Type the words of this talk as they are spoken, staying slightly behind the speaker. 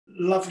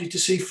lovely to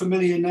see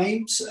familiar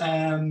names.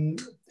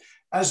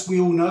 As we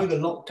all know, the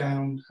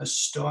lockdown has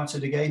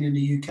started again in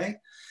the UK.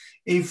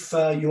 If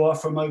you are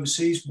from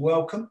overseas,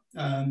 welcome.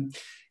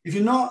 If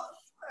you're not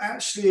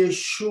actually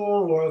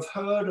sure or have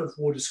heard of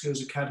Water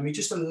Skills Academy,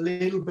 just a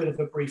little bit of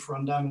a brief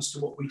rundown as to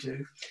what we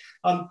do.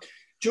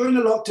 During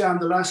the lockdown,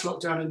 the last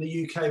lockdown in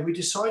the UK, we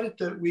decided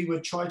that we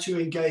would try to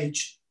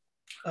engage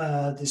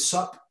the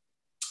SUP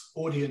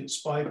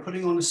audience by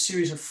putting on a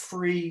series of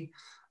free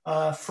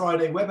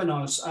Friday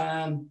webinars.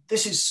 And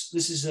this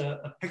is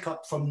a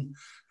pickup from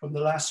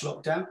the last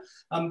lockdown.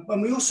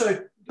 And we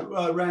also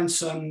ran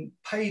some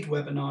paid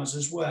webinars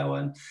as well.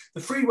 And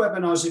the free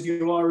webinars, if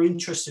you are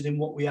interested in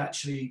what we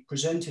actually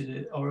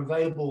presented, are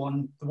available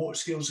on the Water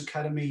Skills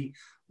Academy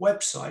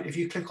website. If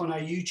you click on our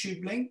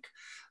YouTube link.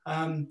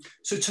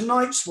 So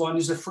tonight's one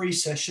is a free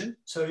session.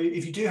 So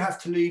if you do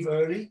have to leave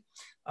early,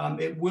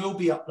 it will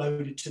be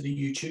uploaded to the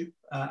YouTube,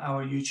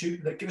 our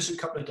YouTube. That gives us a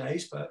couple of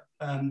days, but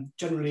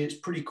generally it's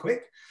pretty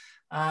quick.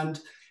 And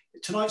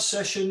tonight's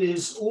session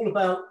is all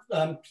about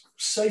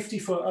safety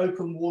for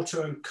open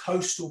water and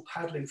coastal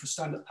paddling for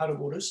stand-up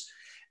paddleboarders.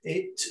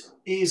 It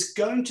is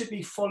going to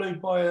be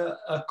followed by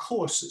a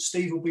course that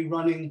Steve will be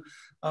running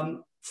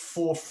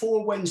for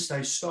 4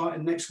 Wednesdays,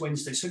 starting next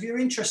Wednesday. So if you're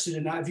interested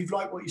in that, if you've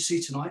liked what you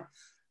see tonight,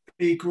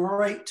 be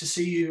great to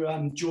see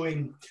you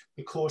join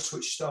the course,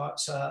 which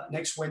starts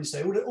next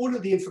Wednesday. All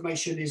of the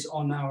information is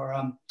on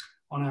our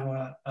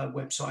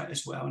website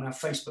as well, on our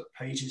Facebook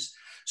pages.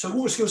 So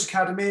Water Skills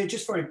Academy,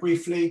 just very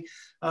briefly,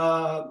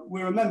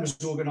 we're a members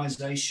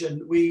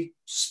organisation. We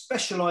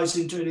specialise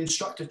in doing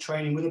instructor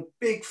training with a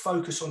big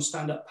focus on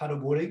stand-up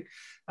paddleboarding.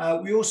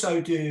 We also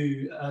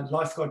do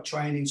lifeguard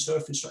training,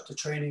 surf instructor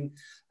training,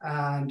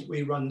 and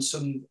we run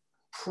some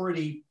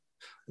pretty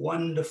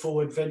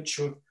wonderful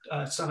adventure,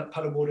 stand-up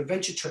paddleboard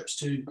adventure trips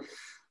to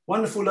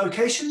wonderful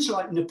locations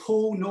like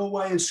Nepal,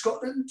 Norway and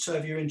Scotland. So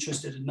if you're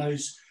interested in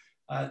those,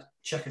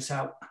 check us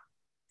out.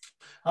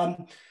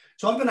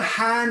 So I'm going to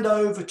hand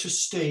over to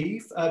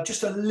Steve.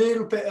 Just a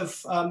little bit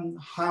of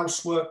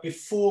housework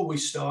before we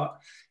start.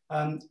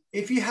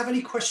 If you have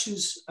any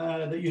questions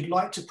that you'd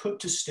like to put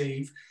to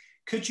Steve,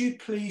 could you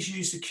please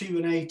use the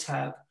Q&A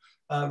tab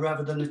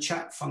rather than the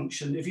chat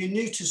function? If you're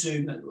new to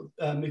Zoom,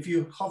 if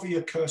you hover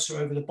your cursor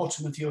over the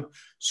bottom of your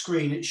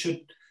screen, it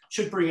should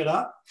bring it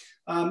up.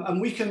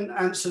 And we can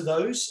answer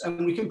those,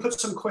 and we can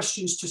put some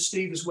questions to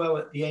Steve as well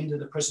at the end of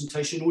the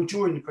presentation or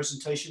during the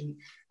presentation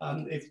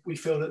if we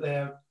feel that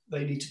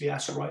they need to be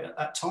asked right at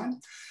that time.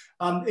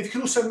 If you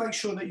can also make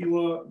sure that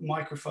your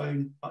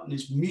microphone button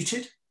is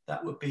muted,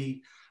 that would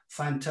be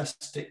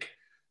fantastic.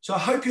 So I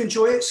hope you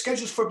enjoy it.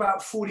 Scheduled for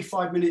about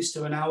 45 minutes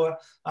to an hour.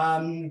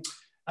 And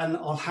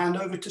I'll hand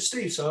over to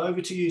Steve. So over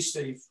to you,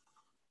 Steve.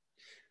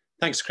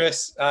 Thanks,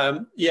 Chris.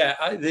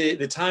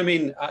 The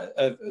timing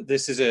of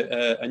this is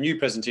a new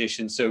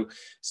presentation, so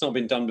it's not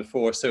been done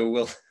before. So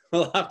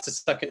we'll have to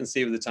stuck it and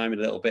see with the timing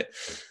a little bit.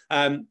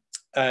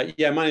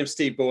 My name's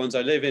Steve Bowens.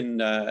 I live in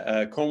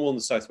Cornwall in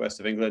the southwest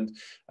of England,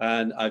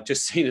 and I've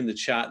just seen in the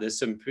chat there's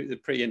some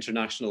pretty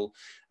international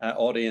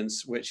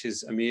audience, which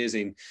is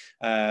amazing.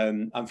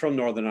 I'm from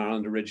Northern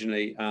Ireland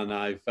originally, and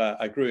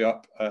I grew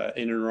up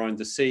in and around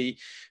the sea,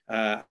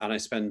 and I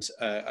spend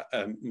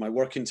my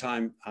working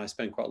time, I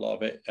spend quite a lot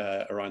of it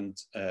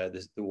around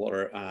the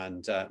water,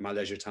 and my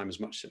leisure time as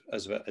much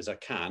as I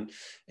can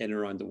in and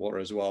around the water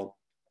as well.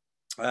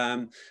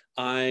 I've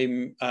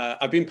been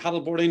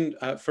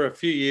paddleboarding for a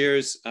few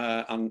years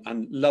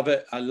and love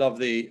it. I love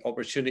the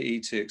opportunity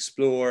to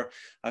explore.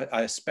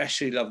 I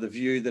especially love the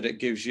view that it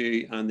gives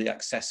you and the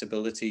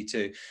accessibility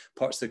to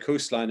parts of the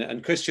coastline.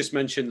 And Chris just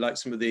mentioned like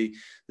some of the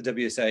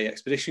WSA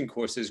expedition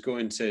courses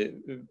going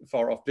to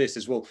far off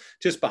places. Well,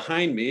 just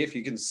behind me, if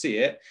you can see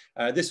it,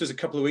 this was a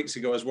couple of weeks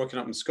ago. I was working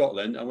up in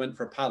Scotland. I went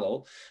for a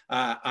paddle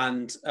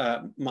and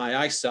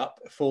my SUP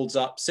folds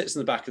up, sits in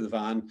the back of the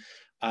van.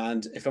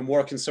 And if I'm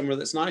working somewhere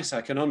that's nice,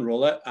 I can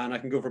unroll it and I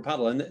can go for a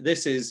paddle. And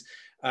this is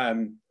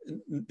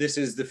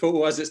the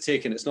photo as it's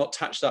taken. It's not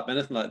touched up,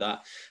 anything like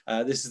that.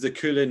 This is the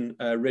Coolin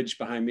Ridge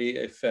behind me.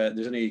 If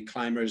there's any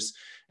climbers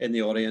in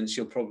the audience,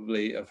 you'll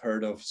probably have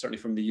heard of, certainly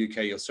from the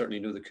UK, you'll certainly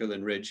know the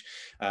Coolin Ridge,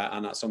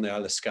 and that's on the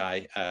Isle of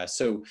Skye.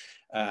 So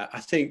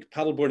I think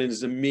paddleboarding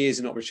is an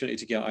amazing opportunity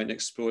to get out and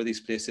explore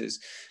these places.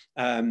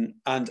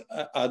 And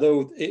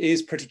although it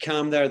is pretty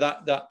calm there,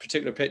 that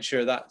particular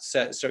picture, that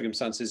set of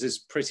circumstances is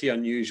pretty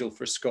unusual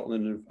for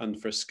Scotland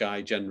and for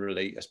Skye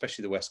generally,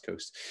 especially the West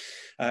Coast.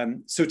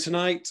 So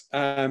tonight,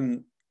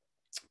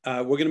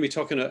 we're going to be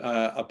talking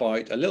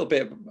about a little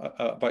bit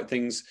about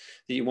things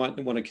that you want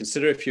to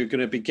consider if you're going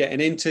to be getting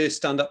into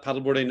stand-up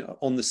paddleboarding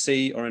on the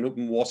sea or in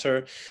open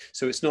water.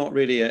 So it's not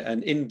really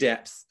an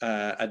in-depth,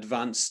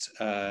 advanced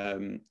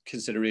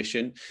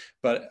consideration,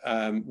 but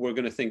we're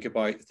going to think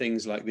about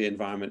things like the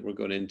environment we're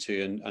going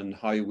into and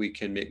how we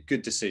can make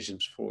good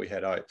decisions before we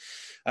head out.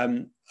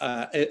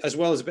 As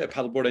well as a bit of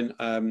paddleboarding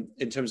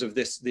in terms of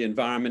the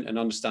environment and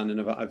understanding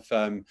of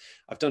it.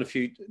 I've done a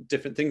few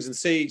different things in the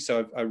sea.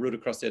 So I rode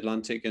across the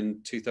Atlantic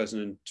in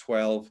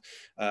 2012.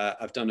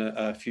 I've done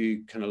a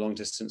few kind of long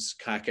distance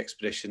kayak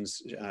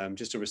expeditions,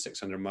 just over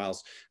 600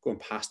 miles, going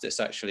past this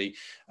actually,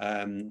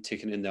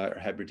 taking in the Outer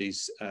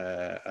Hebrides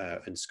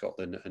in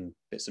Scotland and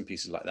bits and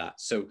pieces like that.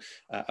 So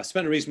I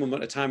spent a reasonable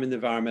amount of time in the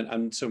environment,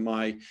 and so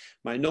my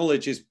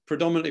knowledge is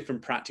predominantly from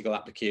practical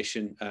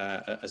application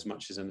as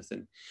much as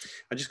anything.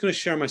 I'm just going to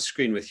share my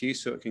screen with you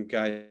so it can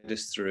guide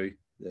us through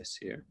this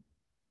here.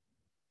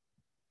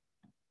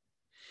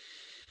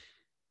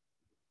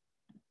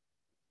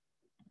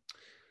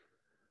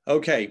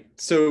 Okay,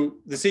 so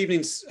this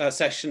evening's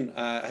session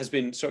has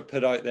been sort of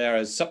put out there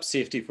as SUP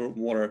safety for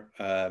open water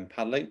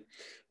paddling,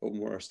 open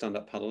water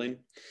stand-up paddling.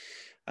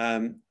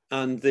 And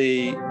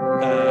the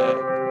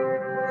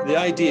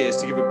idea is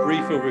to give a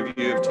brief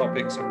overview of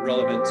topics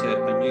relevant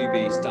to a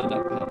newbie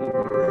stand-up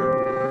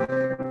paddleboarder,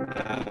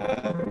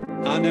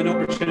 and an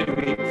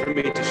opportunity for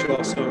me to show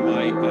off some of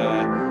my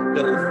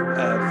little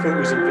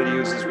photos and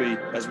videos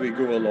as we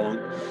go along.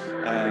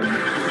 And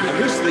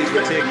most of these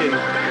were taken,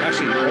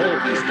 actually all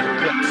of these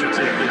clips are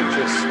taken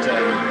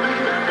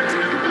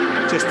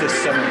just this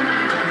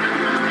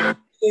summer.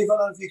 Steve, I don't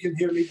know if you can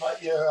hear me, but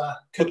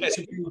could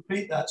you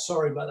repeat that?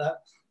 Sorry about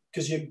that,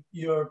 because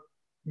your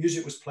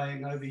music was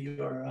playing over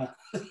your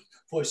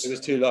voice. It was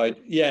too loud.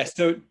 Yeah,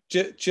 so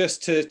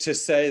just to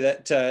say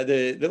that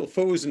the little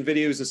photos and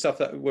videos and stuff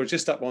that were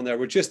just up on there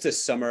were just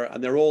this summer,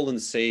 and they're all in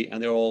the sea,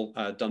 and they're all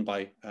done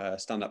by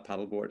Stand Up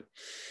Paddleboard.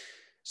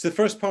 So the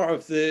first part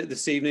of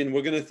this evening,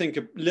 we're going to think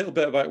a little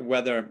bit about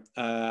weather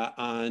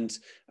and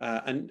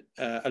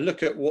a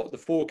look at what the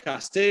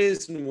forecast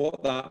is and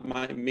what that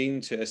might mean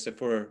to us if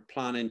we're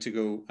planning to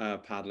go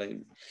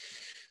paddling.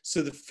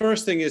 So the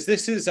first thing is,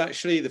 this is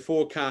actually the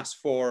forecast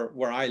for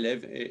where I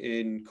live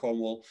in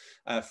Cornwall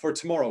for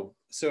tomorrow.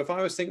 So if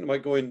I was thinking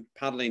about going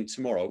paddling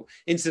tomorrow,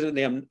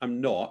 incidentally,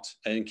 I'm not,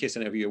 in case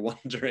any of you are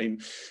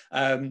wondering,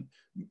 and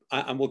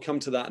we'll come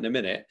to that in a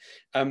minute.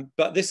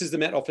 But this is the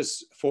Met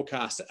Office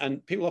forecast,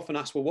 and people often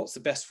ask, well, what's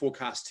the best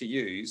forecast to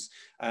use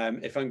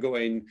if I'm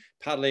going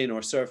paddling or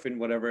surfing,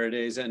 whatever it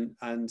is? And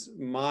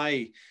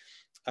my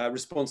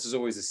response is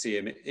always the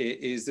same. It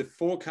is the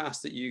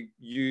forecast that you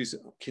use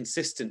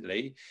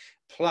consistently,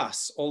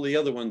 plus all the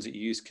other ones that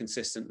you use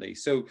consistently.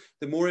 So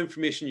the more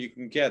information you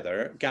can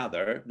gather,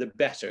 the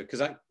better, because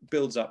that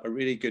builds up a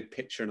really good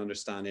picture and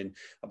understanding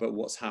about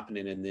what's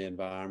happening in the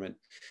environment.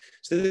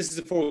 So this is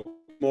the forecast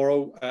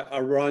tomorrow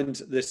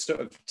around this sort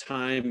of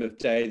time of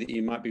day that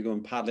you might be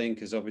going paddling,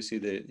 because obviously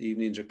the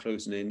evenings are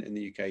closing in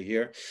the UK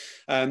here.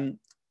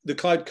 The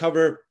cloud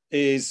cover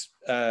is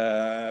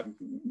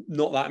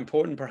not that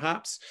important,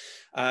 perhaps.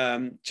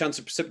 Chance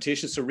of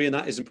precipitation, so rain,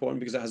 that is important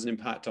because it has an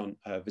impact on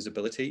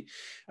visibility.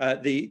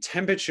 The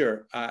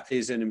temperature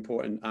is an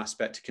important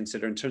aspect to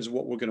consider in terms of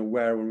what we're going to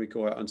wear when we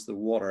go out onto the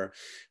water.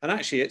 And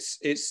actually,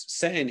 it's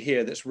saying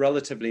here that's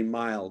relatively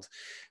mild.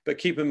 But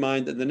keep in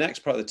mind that the next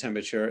part of the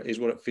temperature is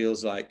what it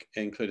feels like,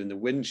 including the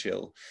wind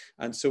chill.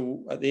 And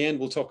so at the end,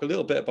 we'll talk a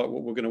little bit about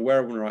what we're going to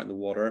wear when we're out in the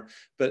water.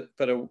 But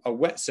a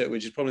wetsuit,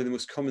 which is probably the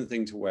most common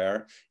thing to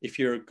wear, if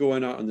you're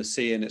going out on the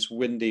sea and it's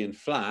windy and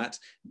flat,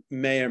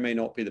 may or may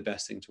not be the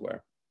best thing to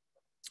wear.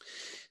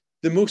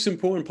 The most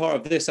important part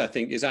of this, I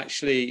think, is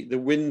actually the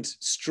wind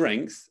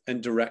strength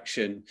and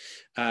direction.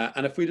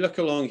 And if we look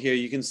along here,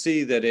 you can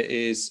see that it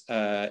is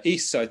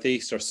east,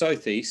 southeast, or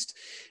southeast.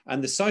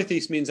 And the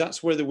southeast means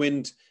that's where the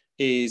wind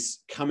is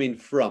coming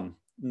from,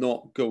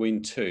 not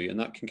going to. And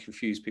that can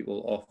confuse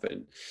people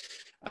often.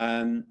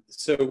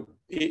 So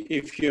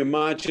if you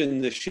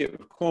imagine the shape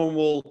of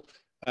Cornwall,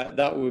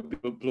 that would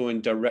be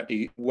blowing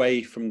directly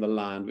away from the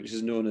land, which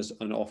is known as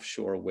an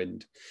offshore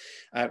wind.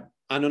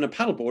 And on a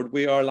paddleboard,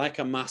 we are like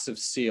a massive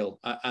sail.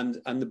 And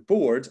the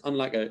board,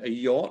 unlike a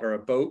yacht or a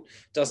boat,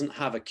 doesn't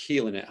have a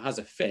keel in it. It has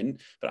a fin,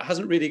 but it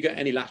hasn't really got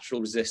any lateral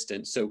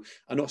resistance. So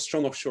a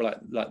strong offshore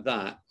like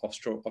that,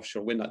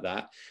 offshore wind like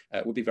that,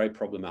 would be very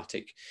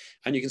problematic.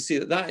 And you can see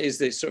that that is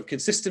the sort of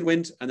consistent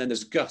wind, and then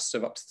there's gusts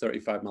of up to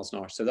 35 miles an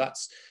hour. So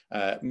that's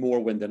more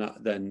wind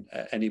than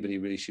anybody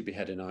really should be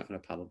heading out on a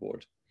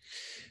paddleboard.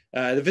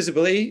 The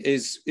visibility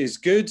is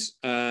good,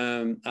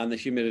 and the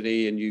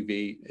humidity and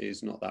UV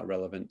is not that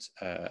relevant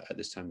at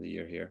this time of the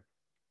year here.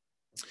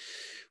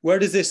 Where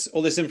does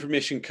all this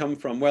information come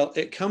from? Well,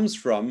 it comes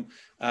from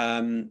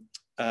an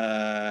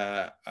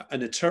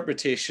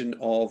interpretation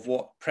of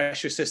what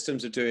pressure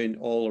systems are doing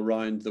all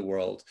around the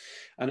world.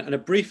 And a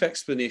brief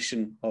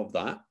explanation of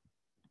that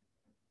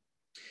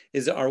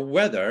is that our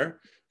weather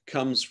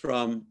comes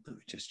from, let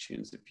me just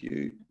change the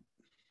view.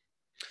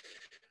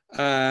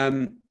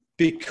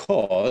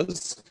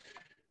 Because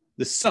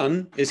the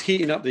sun is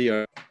heating up the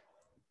earth.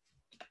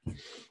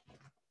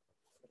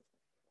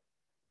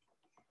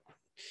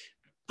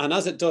 And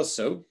as it does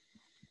so,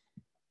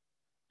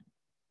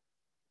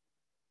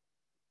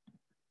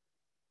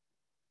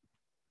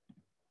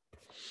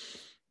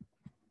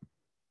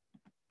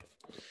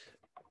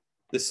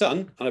 the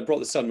sun, and I brought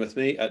the sun with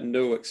me at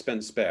no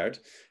expense spared,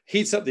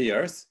 heats up the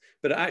Earth,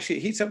 but it actually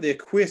heats up the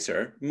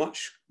equator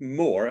much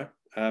more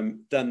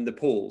than the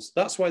poles.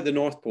 That's why the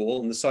North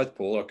Pole and the South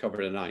Pole are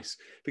covered in ice,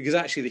 because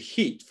actually the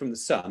heat from the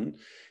sun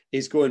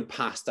is going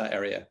past that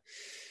area.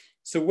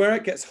 So where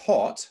it gets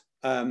hot,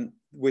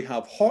 we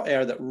have hot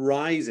air that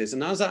rises,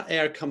 and as that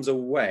air comes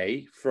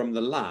away from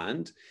the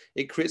land,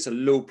 it creates a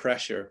low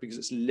pressure because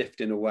it's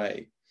lifting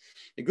away.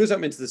 It goes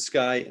up into the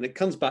sky and it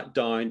comes back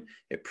down,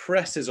 it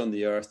presses on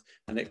the Earth,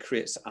 and it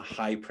creates a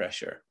high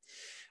pressure.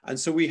 And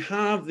so we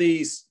have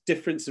these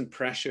difference in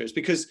pressures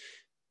because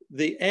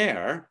the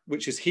air,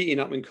 which is heating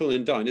up and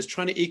cooling down, is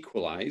trying to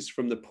equalize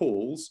from the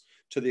poles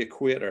to the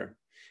equator.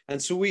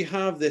 And so we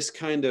have this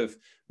kind of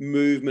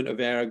movement of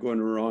air going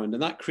around,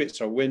 and that creates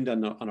our wind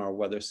and our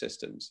weather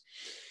systems.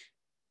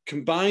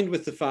 Combined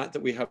with the fact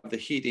that we have the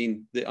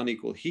heating, the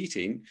unequal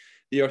heating,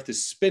 the Earth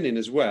is spinning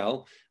as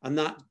well, and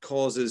that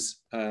causes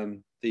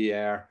the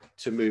air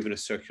to move in a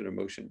circular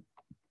motion.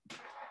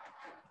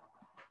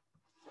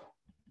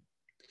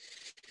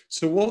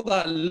 So what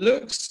that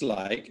looks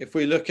like, if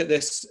we look at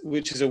this,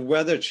 which is a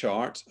weather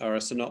chart or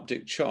a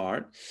synoptic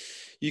chart,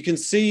 you can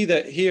see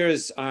that here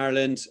is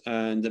Ireland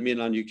and the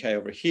mainland UK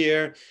over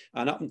here,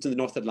 and up into the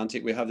North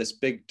Atlantic, we have this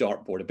big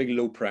dartboard, a big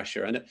low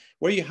pressure. And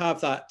where you have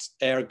that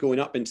air going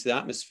up into the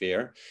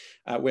atmosphere,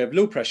 we have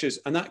low pressures,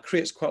 and that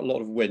creates quite a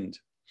lot of wind.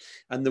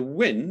 And the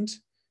wind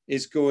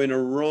is going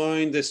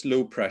around this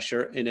low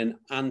pressure in an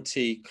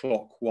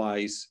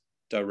anti-clockwise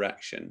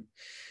direction.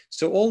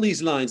 So all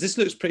these lines, this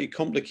looks pretty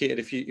complicated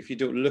if you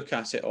don't look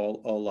at it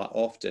all that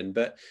often,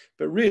 but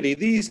really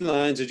these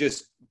lines are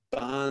just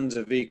bands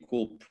of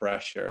equal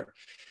pressure.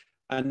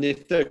 And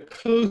if they're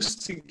close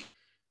to,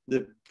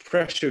 the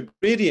pressure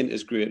gradient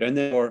is greater, and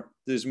therefore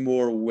there's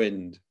more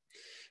wind.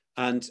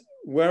 And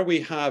where we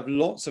have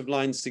lots of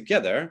lines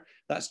together,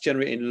 that's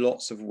generating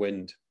lots of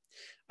wind.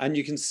 And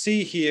you can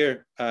see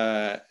here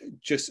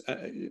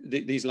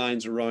these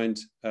lines around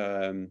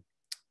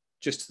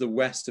just to the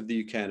west of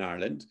the UK and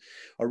Ireland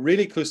are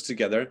really close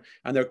together,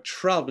 and they're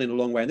traveling a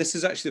long way. And this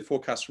is actually the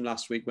forecast from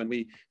last week when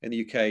we in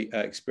the UK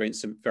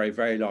experienced some very,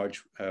 very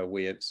large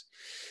waves.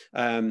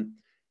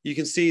 You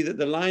can see that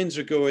the lines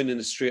are going in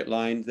a straight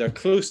line, they're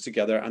close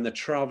together, and they're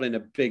traveling a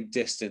big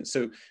distance.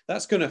 So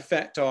that's going to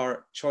affect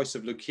our choice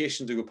of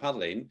location to go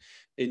paddling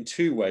in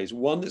two ways.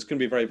 One, that's going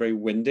to be very, very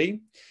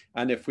windy.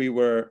 And if we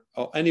were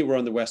anywhere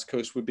on the West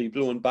Coast, we'd be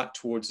blowing back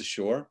towards the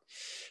shore.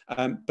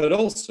 But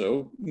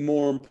also,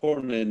 more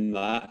important than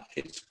that,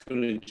 it's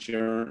going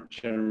to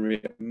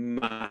generate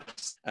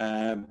mass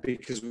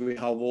because we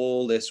have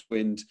all this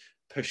wind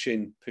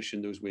pushing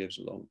those waves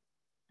along.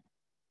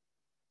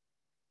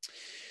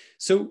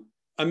 So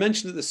I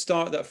mentioned at the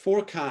start that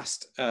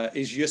forecast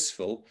is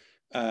useful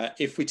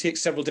if we take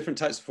several different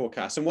types of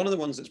forecasts. And one of the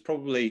ones that's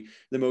probably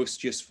the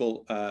most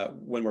useful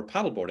when we're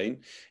paddleboarding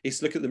is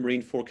to look at the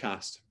marine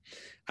forecast.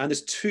 And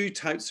there's two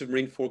types of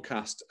marine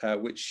forecast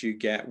which you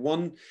get.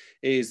 One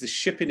is the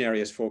shipping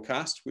areas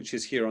forecast, which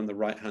is here on the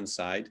right-hand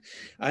side.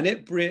 And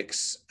it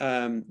breaks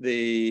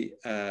the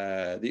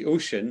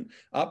ocean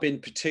up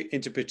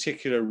into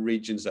particular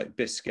regions like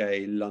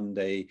Biscay,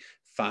 Lundy,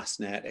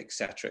 Fastnet,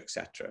 etc.,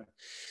 etc.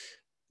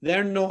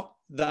 They're not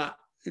that.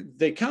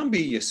 They can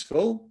be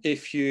useful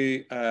if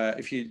you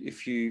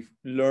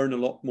learn a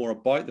lot more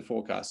about the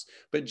forecast.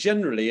 But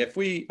generally, if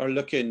we are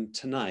looking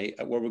tonight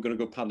at where we're going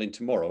to go paddling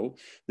tomorrow,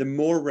 the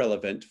more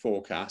relevant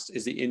forecast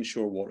is the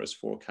inshore waters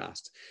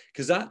forecast,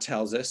 because that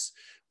tells us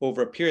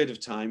over a period of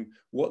time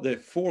what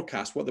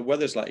the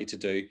weather's likely to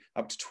do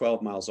up to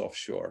 12 miles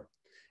offshore.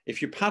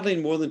 If you're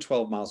paddling more than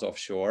 12 miles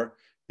offshore,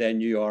 then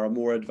you are a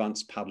more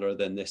advanced paddler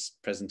than this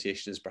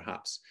presentation is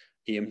perhaps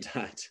aimed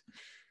at.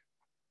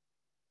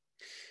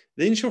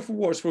 The inshore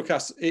waters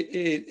forecast,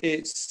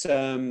 it's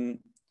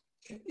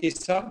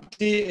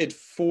updated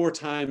 4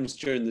 times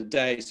during the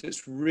day, so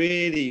it's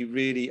really,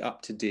 really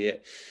up to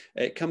date.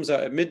 It comes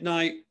out at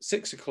midnight,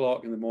 6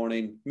 o'clock in the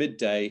morning,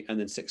 midday, and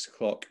then 6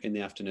 o'clock in the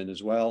afternoon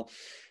as well.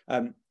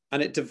 And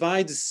it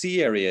divides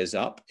sea areas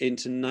up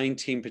into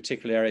 19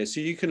 particular areas. So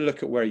you can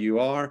look at where you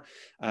are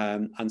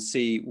and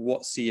see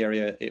what sea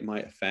area it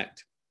might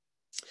affect.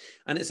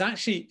 And it's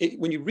actually,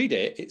 when you read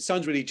it, it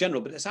sounds really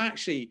general, but it's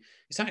actually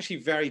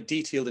very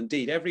detailed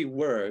indeed. Every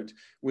word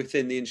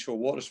within the inshore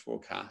waters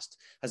forecast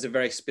has a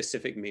very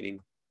specific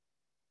meaning.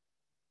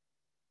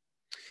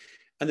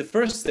 And the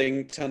first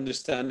thing to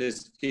understand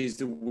is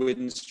the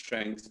wind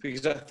strength,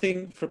 because I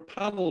think for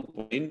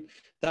paddleboarding,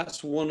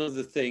 that's one of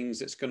the things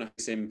that's going to have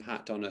this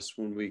impact on us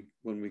when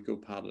we go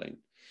paddling.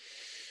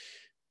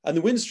 And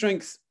the wind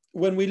strength,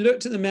 when we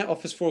looked at the Met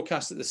Office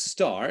forecast at the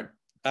start,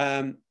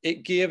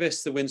 it gave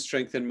us the wind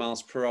strength in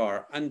miles per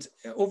hour. And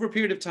over a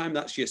period of time,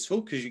 that's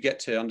useful because you get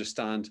to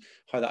understand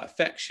how that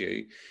affects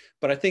you.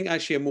 But I think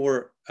actually a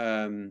more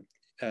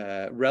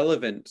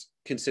relevant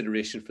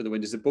consideration for the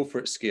wind is the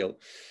Beaufort scale.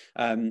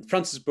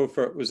 Francis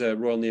Beaufort was a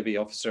Royal Navy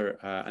officer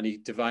and he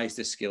devised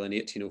this scale in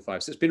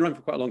 1805. So it's been around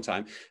for quite a long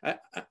time.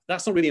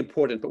 That's not really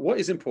important, but what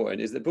is important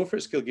is that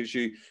Beaufort scale gives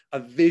you a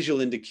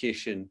visual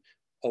indication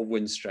of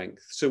wind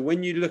strength. So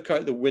when you look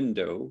out the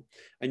window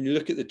and you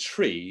look at the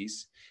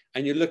trees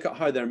and you look at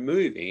how they're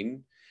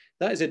moving,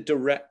 that is a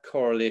direct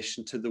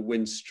correlation to the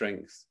wind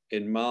strength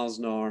in miles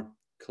an hour,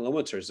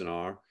 kilometers an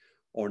hour,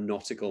 or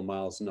nautical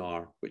miles an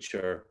hour, which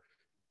are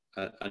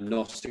a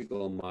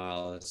nautical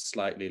mile is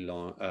slightly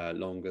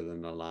longer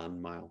than a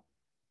land mile.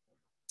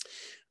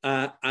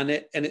 And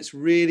it's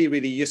really,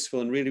 really useful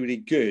and really, really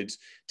good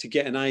to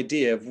get an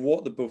idea of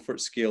what the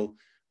Beaufort scale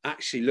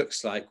actually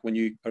looks like when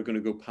you are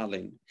going to go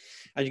paddling.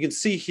 And you can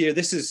see here,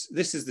 this is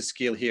the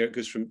scale here. It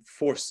goes from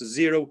force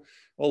 0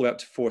 all the way up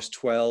to force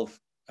 12.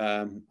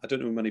 I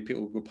don't know how many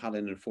people go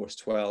paddling in force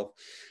 12.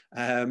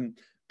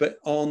 But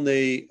on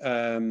the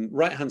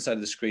right-hand side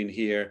of the screen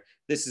here,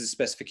 this is a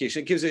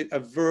specification. It gives a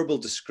verbal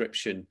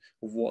description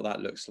of what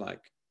that looks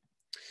like.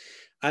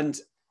 And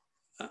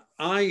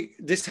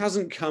this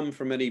hasn't come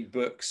from any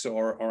books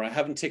or I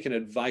haven't taken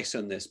advice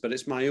on this, but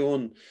it's my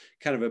own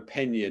kind of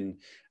opinion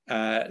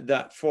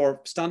that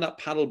for stand-up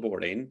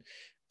paddleboarding,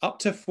 up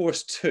to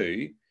force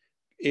 2,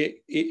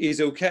 it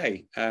is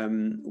okay.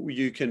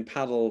 You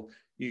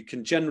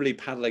can generally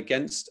paddle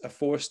against a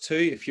force 2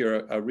 if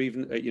you're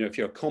if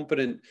you're a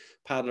competent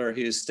paddler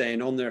who is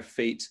staying on their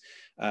feet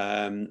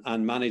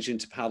and managing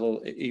to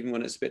paddle even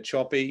when it's a bit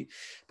choppy.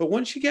 But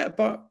once you get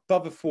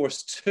above a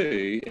force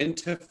 2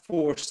 into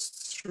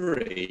force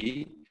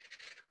 3,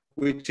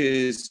 which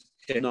is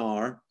an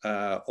hour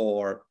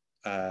or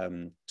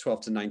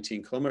 12 to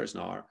 19 kilometers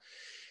an hour,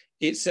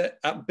 it's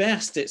at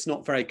best it's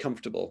not very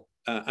comfortable,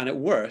 and at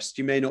worst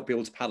you may not be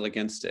able to paddle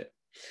against it.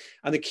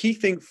 And the key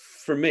thing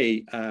for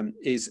me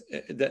is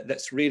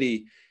that's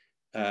really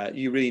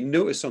you really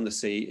notice on the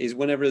sea is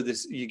whenever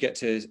you get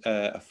to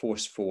a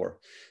force 4.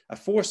 A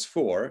force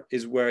 4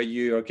 is where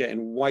you are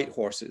getting white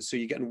horses, so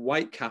you're getting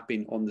white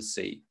capping on the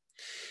sea.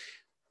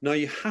 Now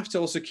you have to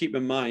also keep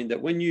in mind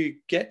that when you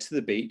get to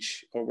the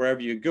beach or wherever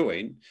you're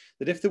going,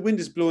 that if the wind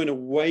is blowing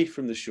away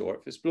from the shore,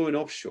 if it's blowing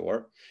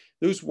offshore,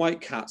 those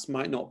white caps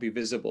might not be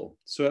visible.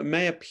 So it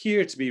may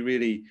appear to be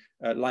really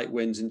light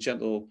winds and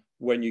gentle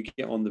when you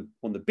get on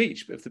the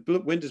beach, but if the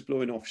wind is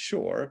blowing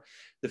offshore,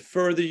 the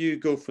further you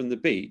go from the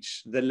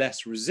beach, the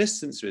less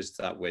resistance there is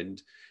to that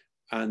wind,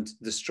 and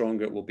the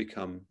stronger it will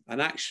become.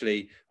 And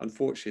actually,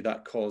 unfortunately,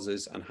 that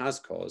causes and has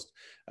caused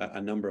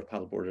a number of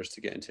paddleboarders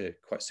to get into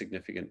quite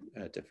significant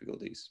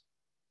difficulties.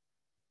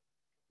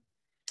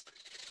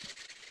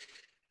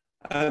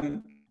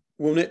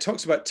 When it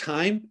talks about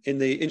time in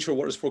the inshore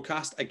waters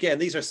forecast, again,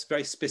 these are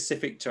very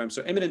specific terms.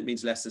 So imminent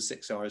means less than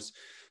 6 hours.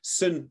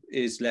 Soon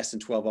is less than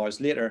 12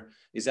 hours. Later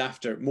is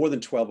after more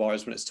than 12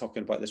 hours when it's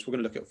talking about this. We're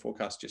going to look at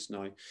forecast just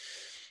now.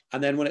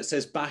 And then when it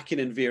says backing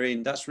and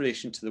veering, that's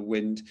relation to the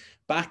wind.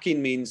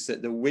 Backing means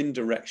that the wind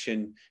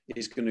direction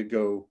is going to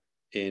go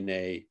in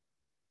a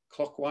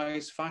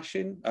clockwise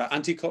fashion,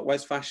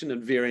 anti-clockwise fashion,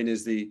 and veering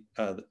is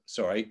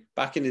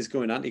backing is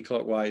going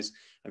anti-clockwise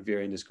and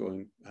veering is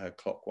going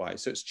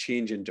clockwise. So it's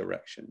changing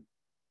direction.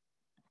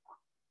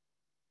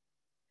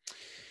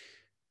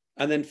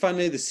 And then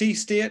finally, the sea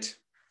state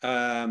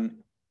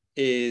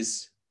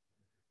is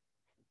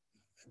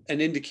an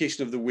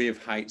indication of the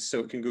wave height. So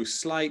it can go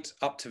slight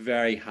up to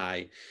very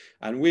high,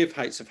 and wave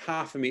heights of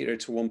 0.5 meter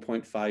to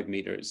 1.5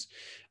 meters.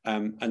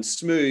 And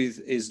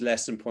smooth is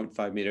less than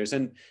 0.5 meters.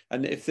 And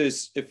if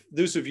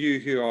those of you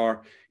who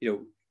are,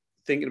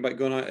 thinking about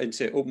going out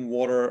into open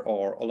water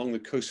or along the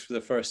coast for the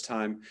first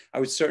time, I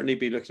would certainly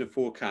be looking at a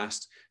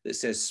forecast that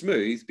says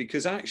smooth,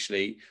 because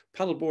actually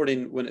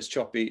paddleboarding when it's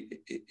choppy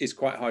is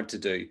quite hard to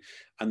do.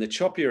 And the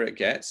choppier it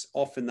gets,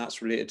 often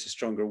that's related to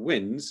stronger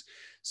winds.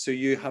 So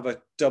you have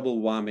a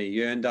double whammy.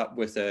 You end up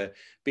with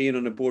being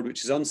on a board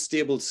which is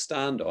unstable to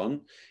stand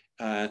on,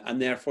 and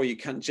therefore you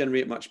can't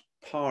generate much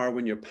power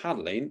when you're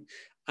paddling,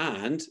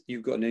 and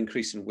you've got an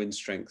increase in wind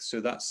strength. So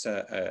that's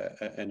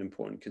an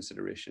important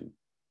consideration.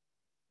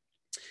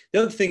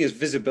 The other thing is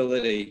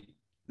visibility.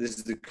 This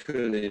is the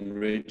Cooling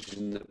Ridge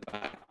in the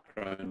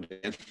background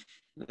again.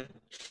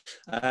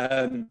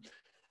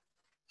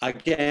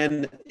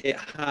 Again, it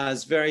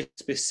has very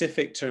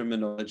specific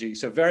terminology.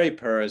 So very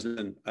per is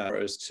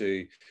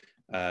to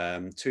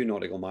 2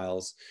 nautical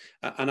miles.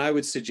 And I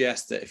would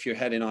suggest that if you're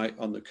heading out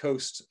on the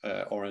coast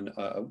or in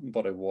a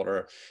body of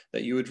water,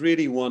 that you would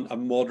really want a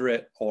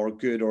moderate or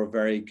good or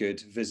very good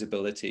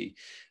visibility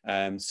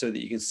so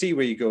that you can see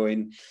where you're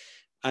going.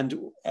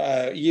 And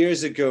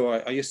years ago,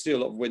 I used to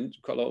do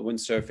quite a lot of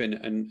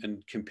windsurfing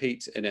and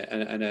compete in it.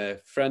 And a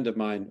friend of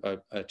mine,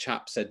 a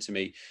chap, said to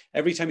me,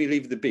 every time you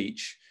leave the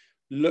beach,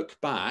 look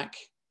back,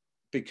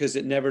 because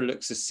it never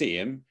looks the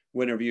same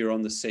whenever you're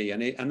on the sea.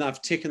 And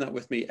I've taken that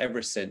with me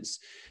ever since.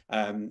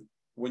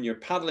 When you're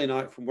paddling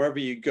out from wherever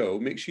you go,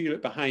 make sure you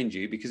look behind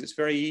you, because it's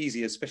very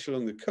easy, especially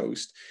along the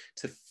coast,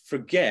 to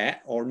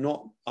forget or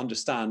not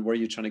understand where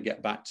you're trying to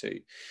get back to.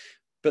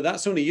 But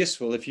that's only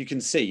useful if you can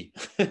see.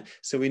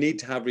 So we need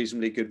to have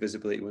reasonably good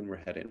visibility when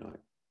we're heading out.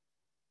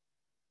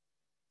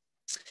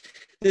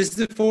 This is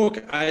the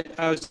forecast.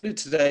 I was doing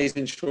today's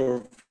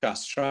inshore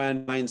forecast, try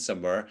and find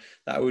somewhere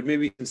that I would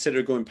maybe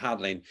consider going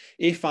paddling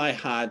if I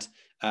had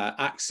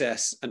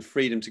access and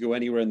freedom to go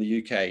anywhere in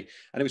the UK.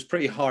 And it was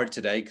pretty hard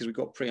today because we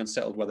got pretty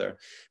unsettled weather.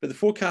 But the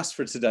forecast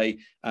for today,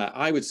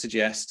 I would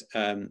suggest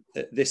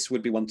that this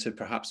would be one to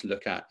perhaps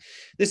look at.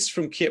 This is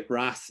from Cape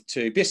Wrath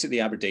to basically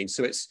Aberdeen.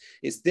 So it's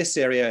this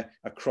area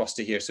across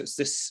to here. So it's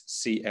this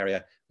sea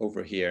area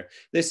over here.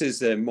 This is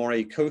the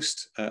Moray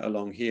coast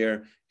along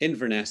here,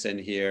 Inverness in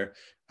here,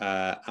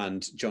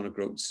 and John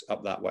O'Groats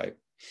up that way.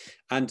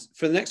 And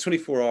for the next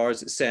 24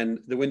 hours, it's saying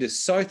the wind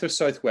is south or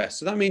southwest.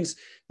 So that means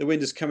the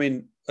wind is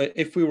coming,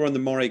 if we were on the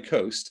Moray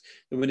coast,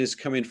 the wind is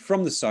coming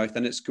from the south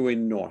and it's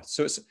going north.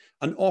 So it's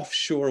an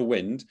offshore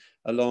wind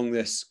along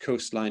this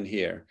coastline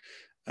here.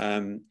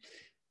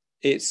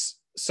 It's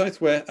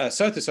south or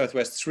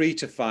southwest 3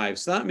 to 5.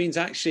 So that means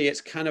actually it's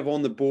kind of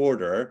on the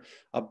border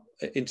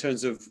in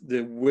terms of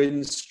the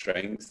wind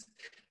strength.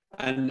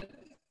 And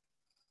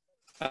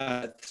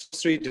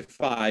 3 to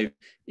 5,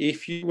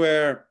 if you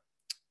were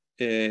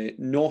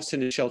not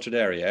in a sheltered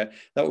area,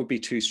 that would be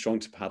too strong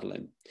to paddle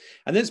in.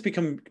 And then it's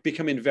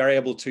becoming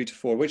variable 2 to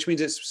 4, which means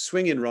it's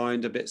swinging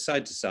around a bit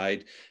side to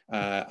side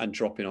and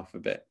dropping off a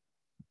bit.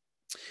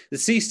 The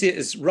sea state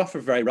is rough or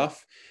very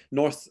rough,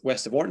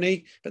 northwest of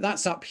Orkney, but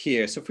that's up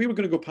here. So if we were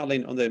going to go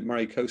paddling on the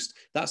Moray coast,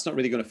 that's not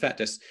really going to affect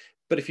us.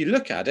 But if you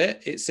look at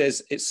it, it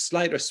says it's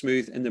slight or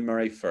smooth in the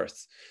Moray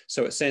Firth.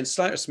 So it's saying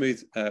slight or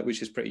smooth,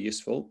 which is pretty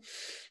useful.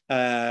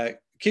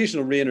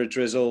 Occasional rain or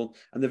drizzle,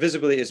 and the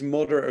visibility is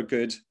moderate or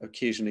good,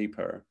 occasionally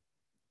poor.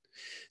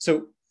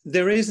 So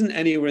there isn't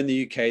anywhere in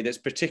the UK that's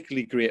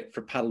particularly great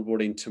for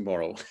paddleboarding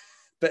tomorrow.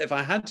 But if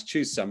I had to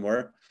choose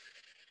somewhere,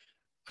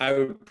 I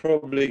would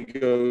probably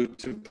go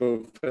to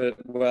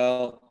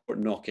Beaufiddle or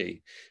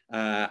Knocky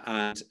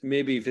and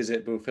maybe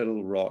visit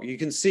Beaufiddle Rock. You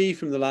can see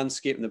from the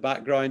landscape in the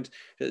background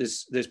that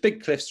there's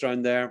big cliffs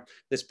around there.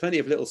 There's plenty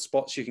of little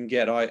spots you can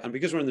get out. And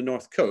because we're on the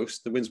north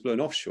coast, the wind's blowing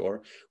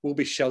offshore, we'll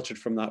be sheltered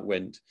from that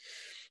wind.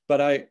 But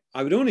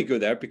I would only go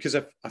there because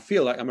I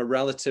feel like I'm a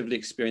relatively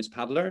experienced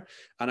paddler,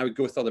 and I would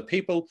go with other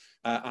people,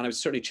 and I would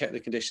certainly check the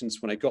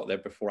conditions when I got there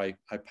before I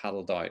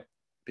paddled out,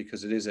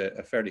 because it is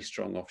a fairly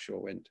strong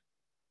offshore wind.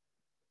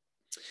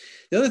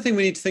 The other thing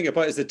we need to think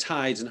about is the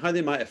tides and how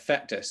they might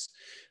affect us.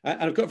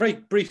 And I've got a very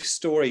brief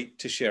story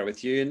to share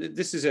with you, and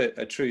this is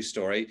a true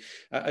story.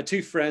 I had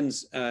two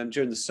friends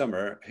during the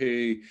summer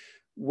who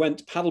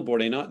went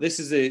paddleboarding. This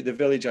is the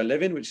village I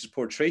live in, which is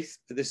Portreath.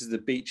 This is the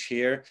beach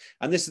here,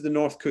 and this is the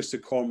north coast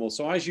of Cornwall.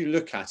 So as you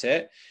look at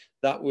it,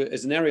 that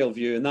is an aerial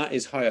view, and that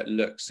is how it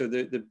looks. So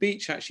the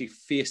beach actually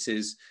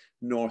faces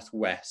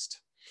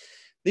northwest.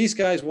 These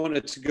guys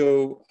wanted to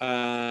go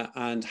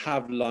and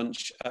have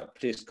lunch at a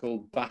place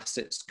called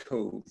Bassett's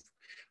Cove,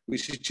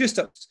 which is just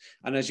up.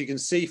 And as you can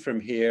see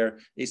from here,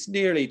 it's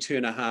nearly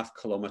 2.5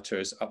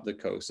 kilometers up the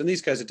coast. And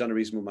these guys had done a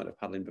reasonable amount of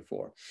paddling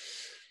before.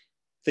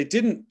 They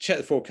didn't check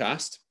the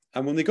forecast.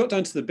 And when they got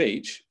down to the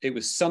beach, it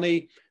was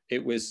sunny,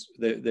 it was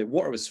the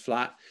water was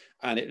flat,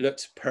 and it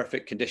looked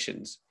perfect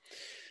conditions.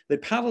 They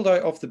paddled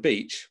out off the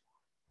beach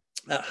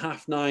at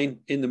 9:30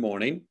 in the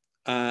morning,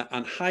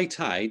 and high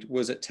tide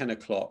was at 10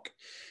 o'clock.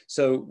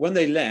 So when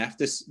they left,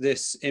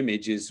 this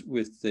image is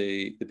with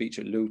the beach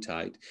at low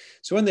tide.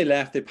 So when they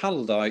left, they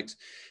paddled out,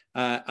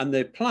 and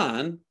their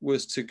plan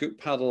was to go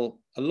paddle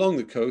along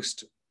the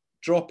coast,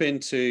 drop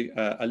into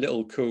a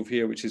little cove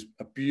here, which is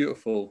a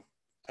beautiful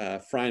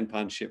frying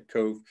pan shaped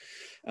cove,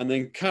 and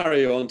then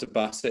carry on to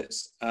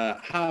Bassett's,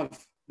 have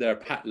their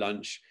packed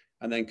lunch,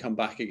 and then come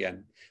back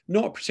again.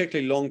 Not a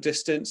particularly long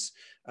distance.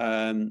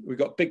 We've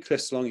got big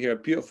cliffs along here, a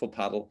beautiful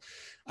paddle.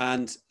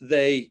 And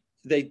they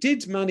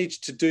did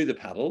manage to do the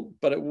paddle,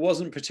 but it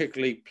wasn't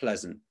particularly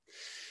pleasant.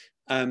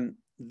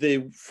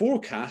 The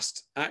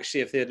forecast,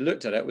 actually, if they had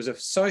looked at it, was a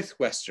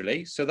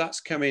southwesterly. So that's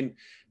coming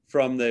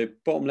from the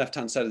bottom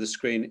left-hand side of the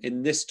screen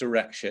in this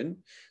direction.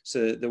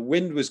 So the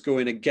wind was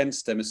going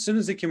against them. As soon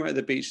as they came out of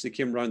the beach, they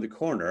came around the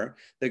corner,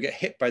 they get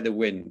hit by the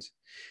wind.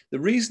 The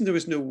reason there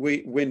was no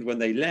wind when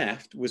they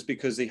left was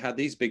because they had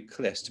these big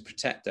cliffs to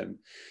protect them.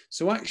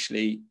 So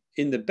actually,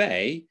 in the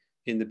bay,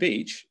 in the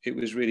beach, it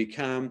was really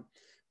calm.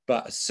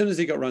 But as soon as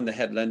they got around the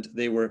headland,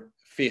 they were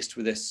faced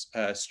with this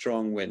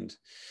strong wind.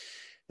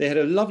 They had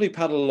a lovely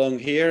paddle along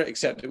here,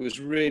 except it was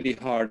really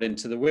hard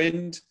into the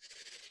wind.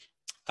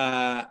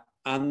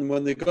 And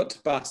when they got to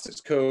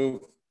Bassett's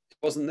Cove, it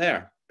wasn't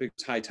there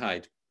because high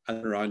tide,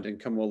 and around and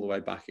come all the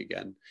way back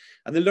again.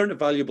 And they learned a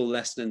valuable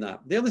lesson in that.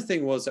 The other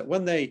thing was that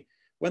when they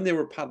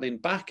were paddling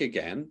back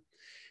again,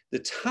 the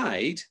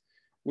tide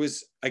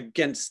was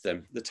against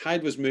them. The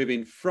tide was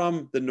moving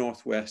from the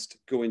northwest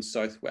going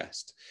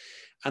southwest.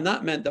 And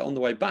that meant that on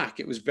the way back,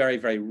 it was very,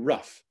 very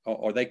rough,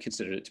 or they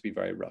considered it to be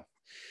very rough.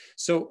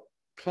 So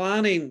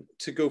planning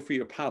to go for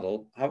your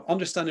paddle,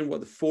 understanding what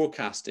the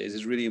forecast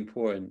is really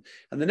important.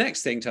 And the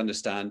next thing to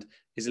understand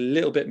is a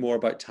little bit more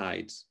about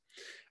tides.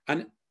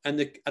 And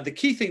the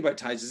key thing about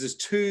tides is there's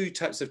two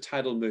types of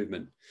tidal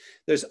movement.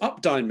 There's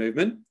up-down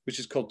movement, which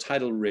is called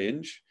tidal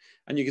range.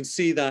 And you can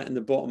see that in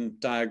the bottom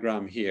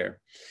diagram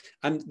here.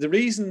 And the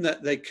reason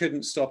that they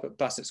couldn't stop at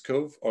Bassett's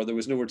Cove, or there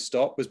was nowhere to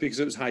stop, was because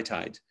it was high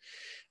tide.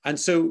 And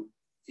so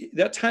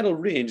that tidal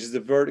range is the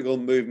vertical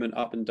movement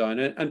up and down.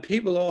 And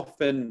people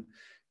often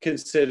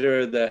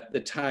consider that the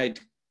tide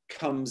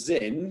comes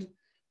in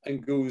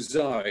and goes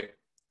out.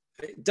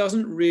 It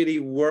doesn't really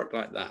work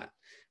like that.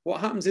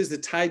 What happens is the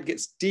tide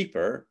gets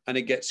deeper and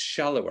it gets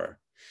shallower.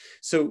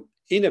 So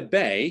in a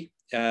bay,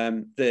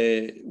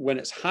 when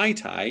it's high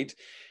tide,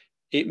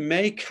 it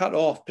may cut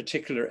off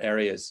particular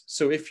areas.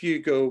 So if you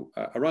go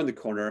around the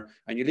corner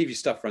and you leave your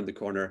stuff around the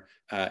corner,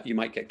 you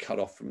might get cut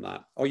off from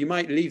that. Or you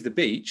might leave the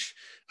beach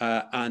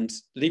and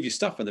leave your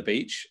stuff on the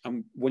beach.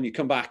 And when you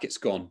come back, it's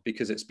gone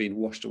because it's been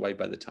washed away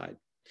by the tide.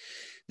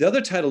 The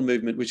other tidal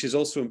movement, which is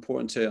also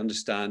important to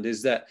understand,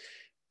 is that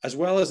as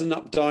well as an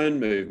up-down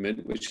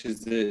movement, which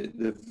is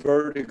the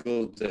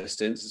vertical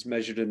distance, is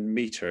measured in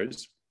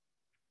meters,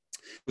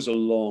 goes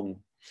along.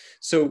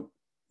 So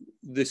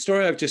the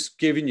story I've just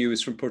given you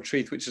is from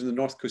Portreath, which is on the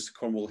north coast of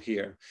Cornwall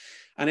here.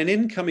 And an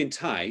incoming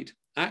tide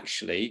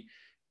actually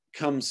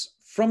comes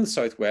from the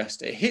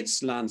southwest. It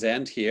hits Land's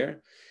End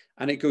here,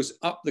 and it goes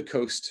up the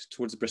coast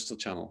towards the Bristol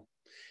Channel.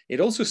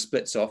 It also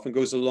splits off and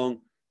goes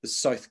along the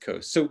south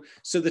coast.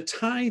 So the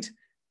tide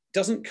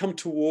doesn't come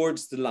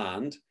towards the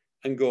land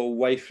and go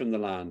away from the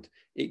land.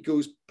 It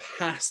goes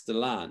past the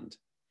land.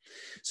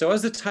 So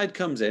as the tide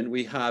comes in,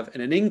 we have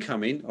an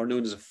incoming, or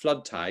known as a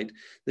flood tide.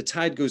 The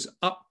tide goes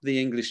up the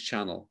English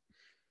Channel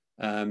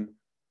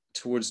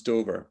towards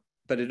Dover,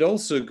 but it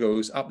also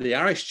goes up the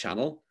Irish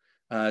Channel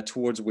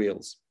towards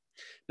Wales.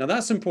 Now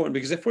that's important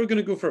because if we're going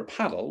to go for a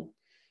paddle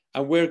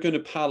and we're going to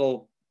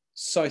paddle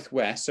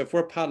southwest, so if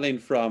we're paddling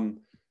from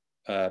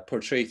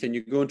Portreath and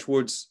you're going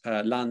towards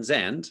Land's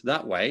End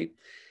that way,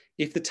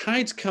 if the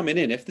tide's coming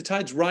in, if the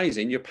tide's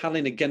rising, you're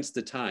paddling against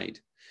the tide.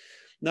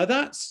 Now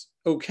that's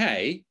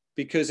okay,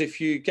 because if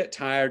you get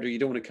tired or you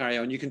don't want to carry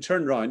on, you can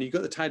turn around, you've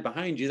got the tide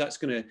behind you, that's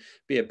going to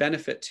be a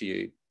benefit to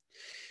you.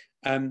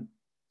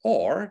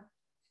 Or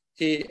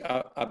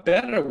a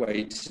better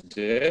way to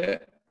do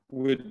it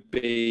would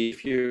be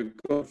if you're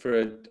going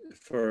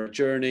for a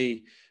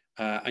journey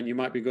and you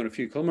might be going a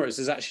few kilometers,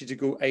 is actually to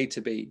go A to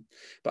B.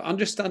 But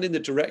understanding the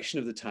direction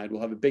of the tide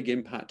will have a big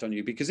impact on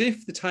you, because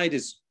if the tide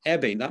is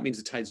ebbing, that means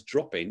the tide's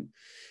dropping,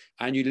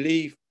 and you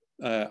leave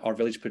our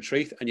village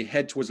Portreath and you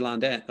head towards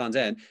Land's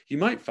End, you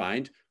might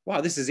find, wow,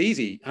 this is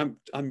easy.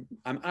 I'm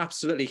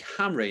absolutely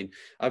hammering.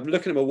 I'm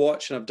looking at my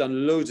watch and I've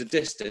done loads of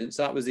distance.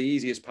 That was the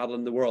easiest paddle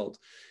in the world.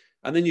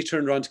 And then you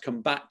turn around to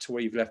come back to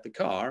where you've left the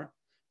car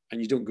and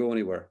you don't go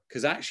anywhere,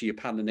 because actually you're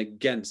paddling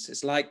against.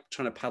 It's like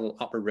trying to paddle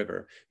up a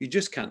river. You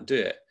just can't do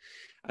it.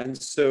 And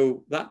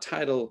so that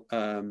tidal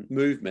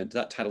movement,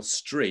 that tidal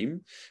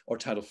stream or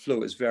tidal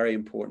flow is very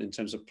important in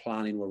terms of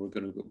planning where we're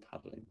going to go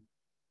paddling.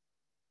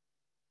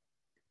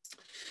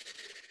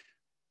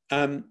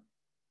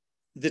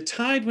 The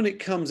tide, when it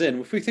comes in,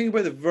 if we think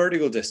about the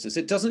vertical distance,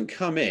 it doesn't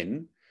come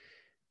in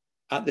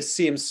at the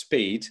same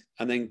speed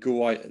and then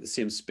go out at the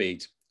same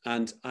speed.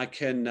 And I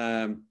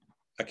can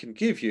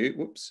give you,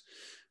 whoops,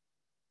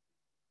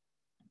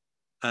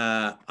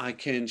 I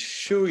can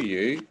show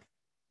you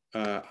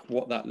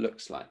what that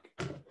looks like.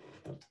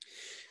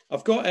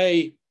 I've got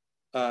a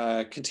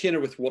container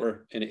with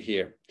water in it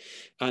here.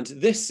 And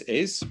this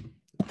is,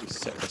 let me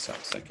set this up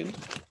a second.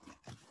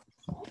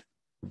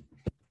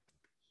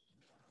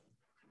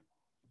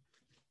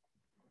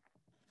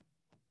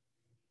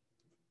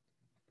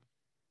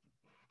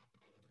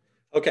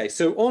 Okay,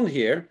 so on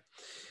here,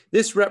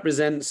 this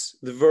represents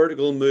the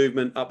vertical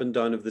movement up and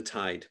down of the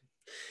tide.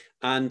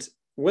 And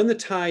when the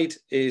tide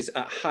is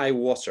at high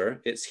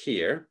water, it's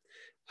here.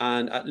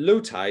 And at low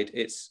tide,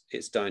 it's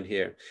down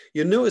here.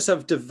 You'll notice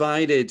I've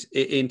divided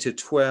it into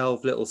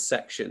 12 little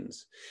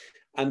sections.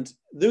 And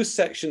those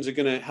sections are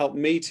going to help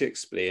me to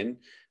explain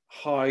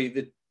how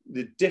the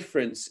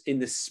difference in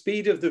the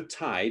speed of the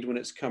tide when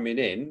it's coming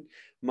in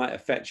might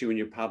affect you when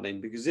you're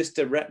paddling, because this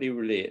directly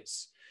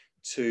relates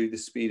to the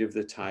speed of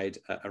the tide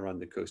around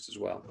the coast as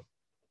well.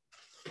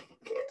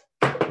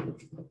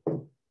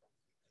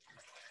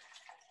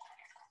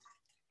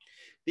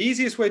 The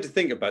easiest way to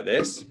think about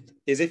this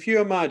is if you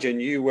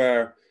imagine you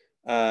were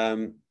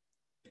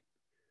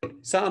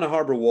sat on a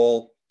harbour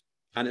wall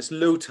and it's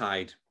low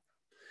tide.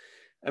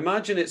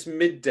 Imagine it's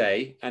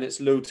midday and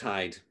it's low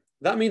tide.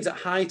 That means that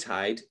high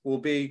tide will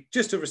be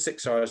just over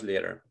 6 hours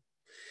later.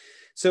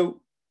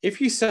 So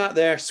if you sat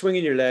there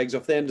swinging your legs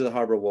off the end of the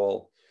harbour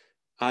wall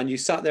and you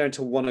sat there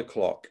until 1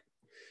 o'clock,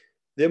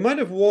 the amount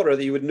of water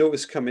that you would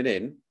notice coming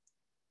in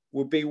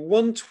would be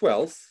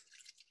 1/12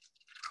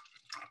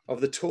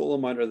 of the total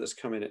amount that's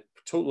coming in,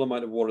 total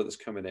amount of water that's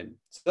coming in.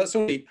 So that's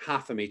only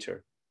half a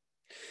meter.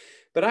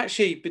 But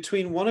actually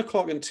between 1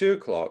 o'clock and 2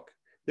 o'clock,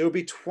 there would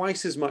be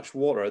twice as much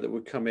water that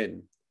would come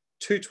in,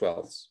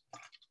 2/12.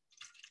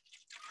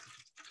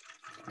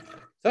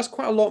 That's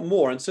quite a lot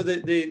more. And so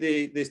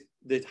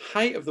the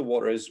height of the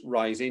water is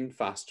rising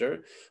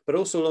faster, but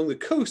also along the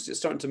coast, it's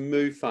starting to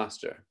move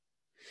faster.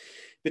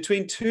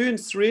 Between 2 and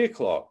 3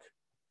 o'clock,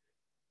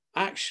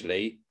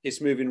 actually,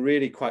 it's moving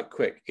really quite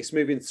quick. It's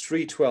moving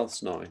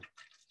 3/12 now.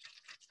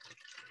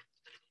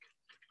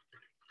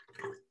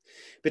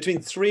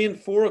 Between 3 and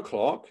 4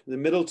 o'clock, the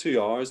middle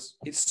 2 hours,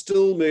 it's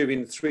still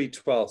moving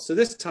 3/12. So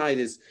this tide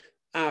is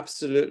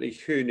absolutely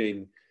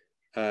hooning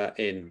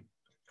in.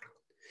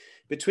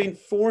 Between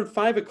 4 and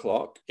 5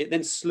 o'clock, it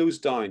then slows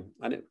down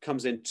and it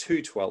comes in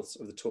 2/12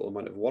 of the total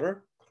amount of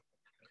water.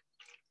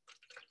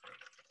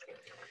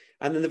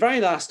 And then the very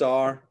last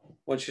hour,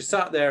 once you're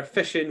sat there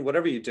fishing,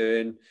 whatever you're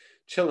doing,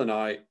 chilling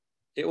out,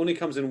 it only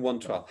comes in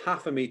 1/12,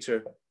 half a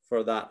meter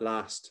for that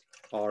last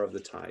hour of the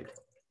tide.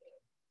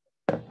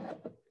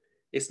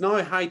 It's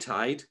now high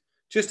tide,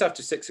 just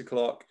after 6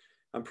 o'clock,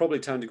 and probably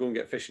time to go and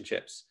get fish and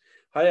chips.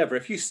 However,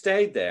 if you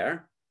stayed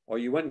there, or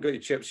you went and got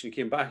your chips and you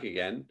came back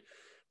again,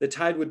 the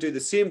tide would do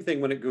the same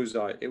thing when it goes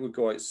out. It would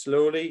go out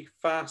slowly,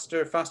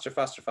 faster, faster,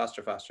 faster,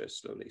 faster, faster,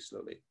 slowly,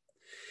 slowly.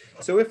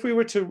 So if we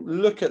were to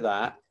look at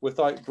that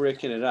without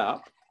breaking it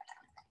up,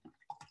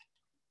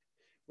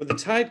 when the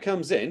tide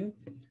comes in,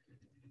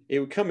 it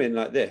would come in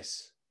like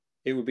this.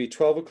 It would be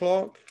 12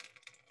 o'clock,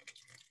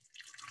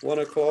 1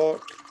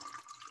 o'clock,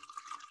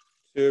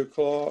 2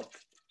 o'clock,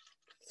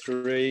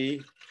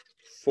 3,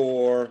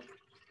 4,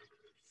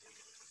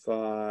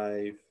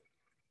 5,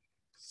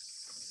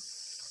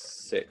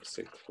 6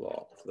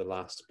 o'clock for the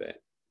last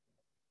bit.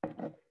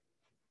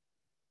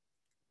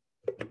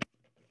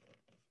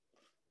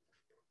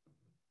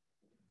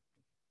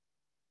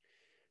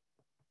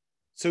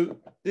 So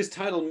this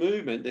tidal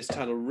movement, this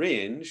tidal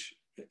range,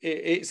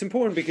 it's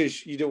important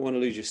because you don't want to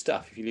lose your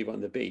stuff if you leave it on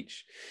the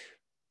beach.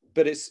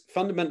 But it's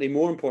fundamentally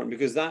more important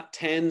because that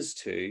tends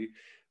to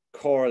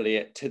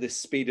correlate to the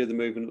speed of the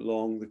movement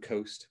along the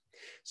coast.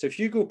 So if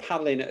you go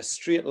paddling at a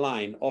straight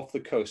line off the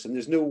coast and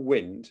there's no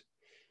wind,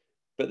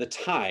 but the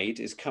tide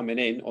is coming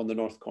in on the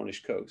North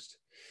Cornish coast,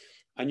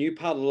 and you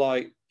paddle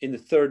out in the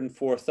 3rd and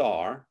 4th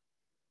hour,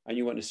 and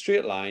you went in a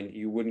straight line,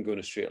 you wouldn't go in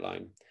a straight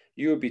line.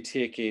 You would be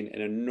taking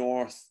in a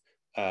north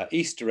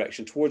east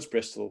direction towards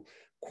Bristol,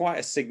 quite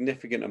a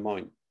significant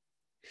amount.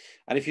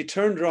 And if you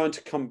turned around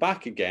to come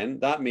back again,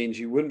 that means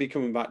you wouldn't be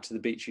coming back to the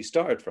beach you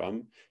started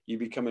from. You'd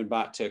be coming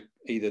back to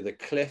either the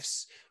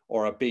cliffs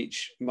or a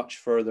beach much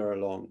further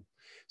along.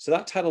 So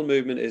that tidal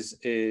movement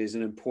is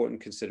an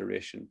important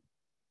consideration.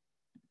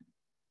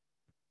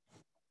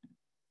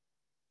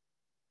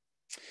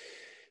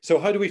 So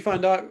how do we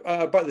find out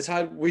about the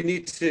tide? We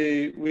need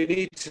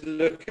to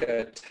look at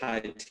a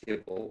tide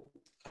table,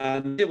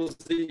 and tables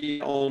that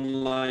you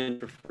online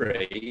for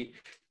free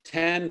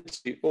tend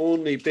to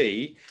only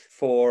be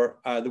for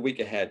the week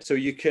ahead. So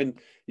you can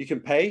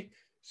pay.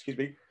 Excuse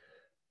me.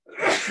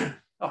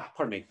 Oh,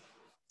 pardon me.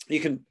 You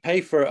can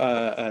pay for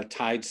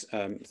tides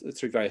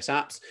through various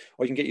apps,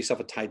 or you can get yourself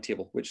a tide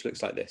table, which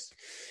looks like this.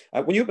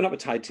 When you open up a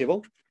tide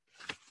table,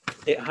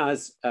 it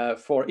has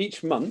for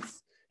each month.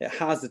 It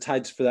has the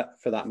tides for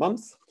that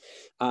month,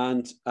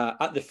 and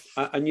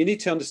and you need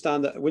to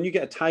understand that when you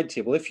get a tide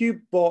table, if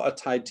you bought a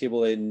tide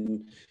table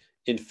in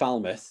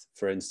Falmouth,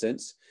 for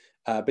instance,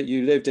 but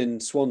you lived in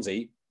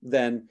Swansea,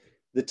 then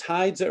the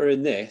tides that are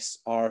in this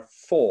are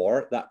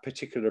for that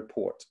particular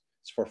port.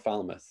 It's for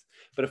Falmouth.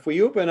 But if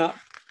we open up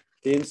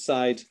the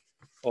inside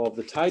of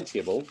the tide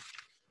table,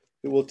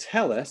 it will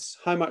tell us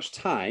how much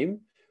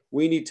time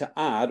we need to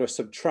add or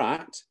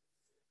subtract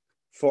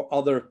for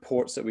other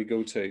ports that we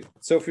go to.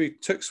 So if we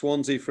took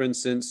Swansea, for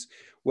instance,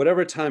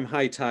 whatever time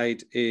high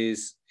tide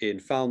is in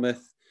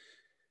Falmouth,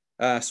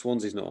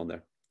 Swansea's not on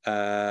there,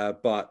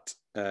 but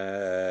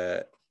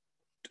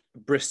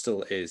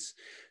Bristol is.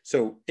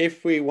 So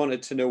if we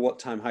wanted to know what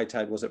time high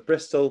tide was at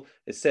Bristol,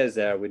 it says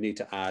there we need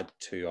to add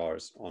 2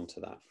 hours onto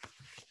that.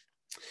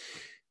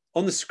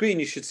 On the screen,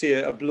 you should see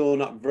a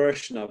blown up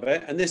version of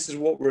it. And this is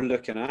what we're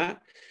looking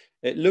at.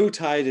 Low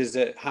tide is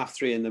at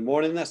 3:30 in the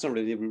morning. That's not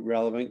really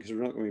relevant because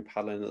we're not going to be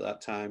paddling at that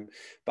time.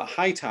 But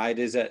high tide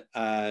is at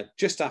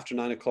just after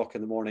 9 o'clock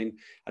in the morning,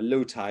 and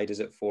low tide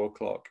is at 4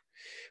 o'clock,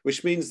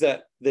 which means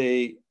that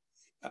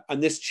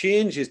and this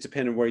changes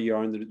depending on where you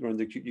are around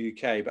the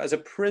UK, but as a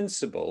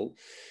principle,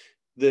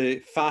 the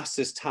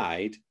fastest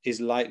tide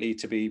is likely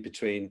to be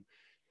between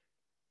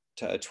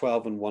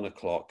 12 and 1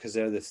 o'clock because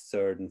they're the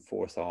 3rd and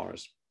 4th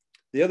hours.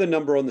 The other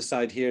number on the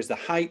side here is the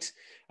height,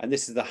 and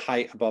this is the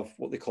height above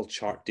what they call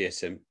chart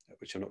datum,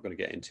 which I'm not going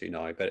to get into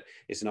now, but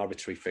it's an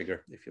arbitrary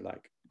figure, if you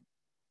like.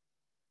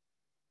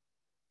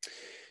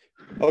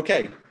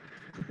 Okay.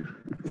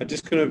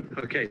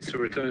 So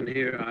we're down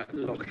here at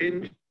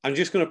Loughinge. I'm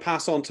just going to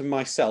pass on to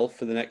myself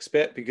for the next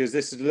bit, because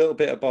this is a little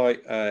bit about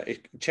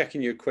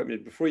checking your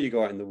equipment before you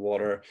go out in the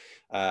water,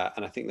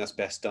 and I think that's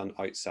best done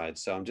outside.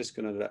 So I'm just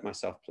going to let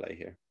myself play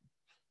here.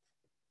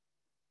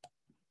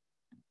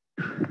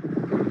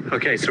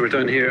 Okay, so we're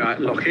down here at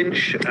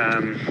Loughinge,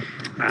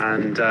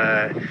 and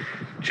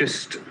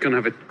just going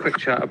to have a quick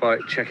chat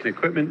about checking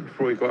equipment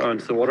before we go out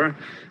into the water.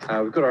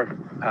 We've got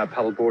our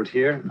paddle board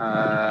here,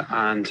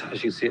 and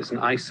as you can see, it's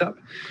an SUP.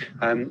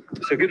 So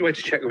a good way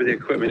to check over the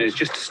equipment is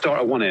just to start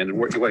at one end and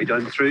work your way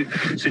down through.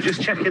 So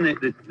just checking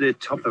the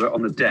top of it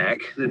on the deck,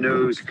 the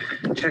nose,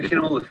 checking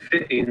all the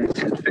fittings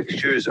and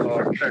fixtures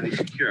are fairly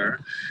secure.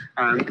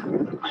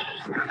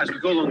 As we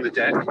go along the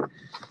deck,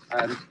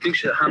 Make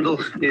sure the handle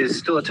is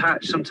still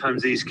attached.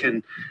 Sometimes these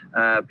can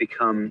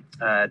become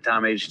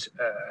damaged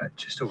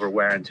just over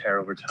wear and tear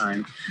over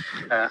time.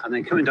 And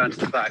then coming down to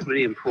the back,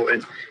 really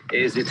important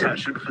is the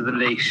attachment for the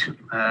leash.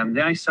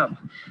 The SUP,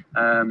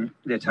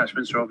 the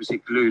attachments are obviously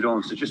glued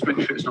on, so just make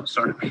sure it's not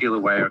starting to peel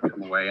away or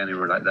come away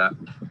anywhere like that.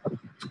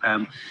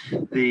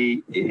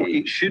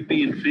 It should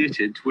be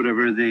inflated,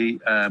 whatever the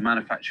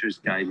manufacturer's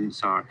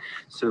guidance are.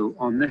 So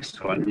on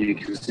this one, you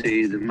can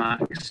see the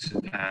max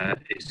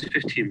is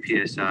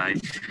 15 psi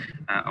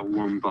at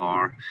 1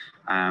 bar.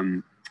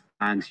 And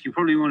you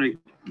probably want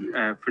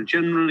to, for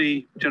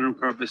general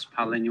purpose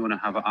paddling, you want to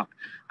have it up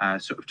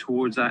sort of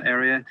towards that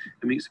area.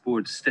 It makes the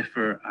board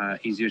stiffer,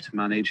 easier to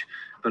manage,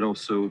 but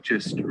also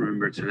just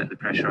remember to let the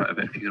pressure out of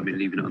it if you're going to be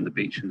leaving it on the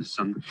beach in the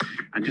sun.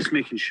 And just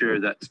making sure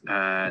that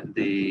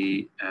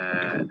the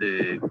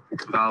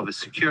valve is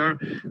secure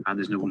and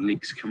there's no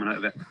leaks coming out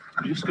of it.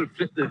 I'm just going to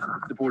flip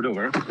the board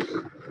over.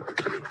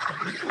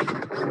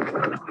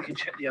 We can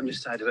check the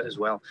underside of it as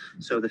well.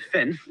 So the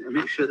fin,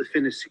 make sure the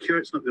fin is secure,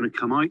 it's not going to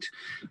come out.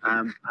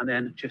 And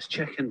then just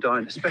checking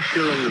down,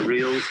 especially along the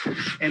reels,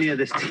 any of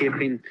this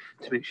taping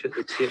to make sure that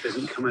the tape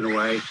isn't coming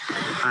away.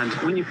 And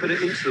when you put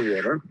it into the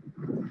water,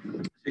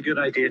 it's a good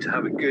idea to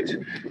have a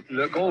good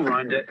look all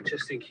around it,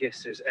 just in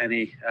case there's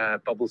any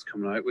bubbles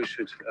coming out, which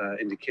should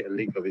indicate a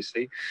leak,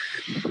 obviously.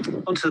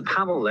 Onto the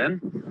paddle then.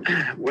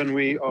 When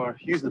we are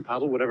using the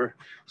paddle, whatever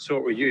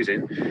sort we're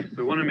using,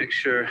 we want to make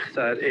sure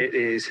that it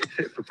is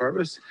fit for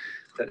purpose,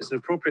 that it's an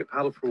appropriate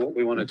paddle for what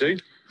we want to do,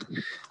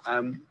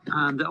 and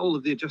that all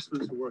of the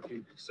adjustments are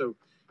working. So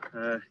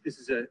this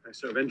is a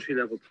sort of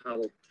entry-level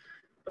paddle,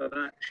 but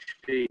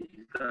actually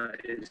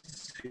that is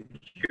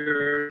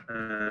secure,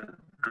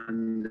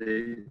 and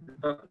the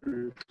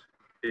button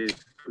is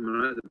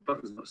coming out, the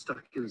button's not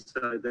stuck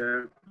inside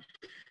there.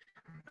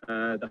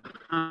 The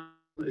handle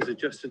is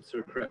adjusted to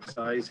the correct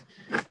size,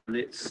 and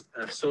it's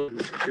solid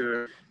and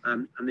secure,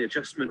 and the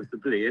adjustment with the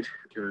blade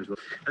secure as well.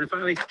 And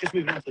finally, just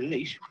moving on to the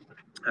leash,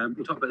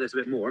 we'll talk about this a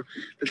bit more,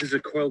 but this is a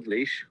coiled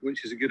leash,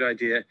 which is a good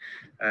idea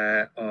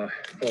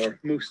for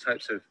most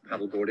types of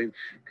paddleboarding,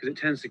 because it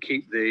tends to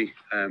keep the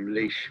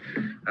leash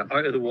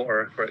out of the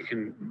water where it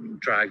can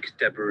drag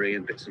debris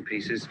and bits and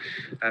pieces.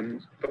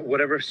 But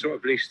whatever sort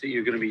of leash that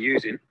you're going to be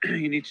using,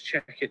 you need to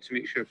check it to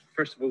make sure,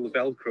 first of all, the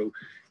Velcro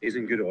is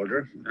in good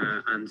order,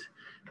 and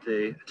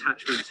the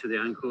attachment to the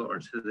ankle or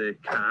to the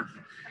calf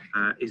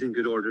is in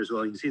good order as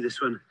well. You can see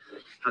this one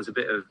has a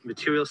bit of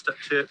material stuck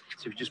to it,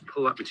 so if you just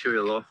pull that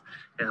material off,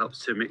 it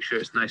helps to make sure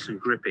it's nice and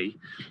grippy,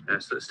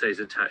 so it stays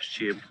attached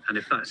to you. And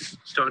if that's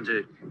starting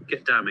to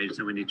get damaged,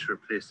 then we need to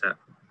replace that.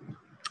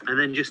 And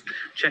then just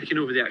checking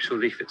over the actual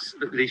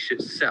leash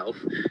itself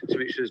to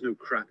make sure there's no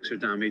cracks or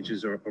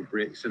damages or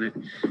breaks in it,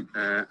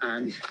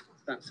 and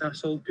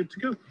that's all good to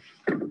go.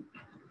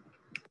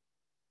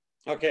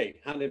 Okay,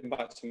 handing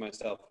back to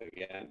myself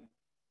again.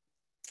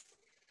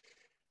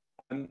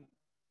 In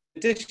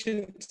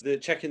addition to the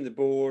checking the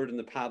board and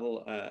the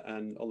paddle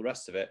and all the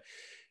rest of it,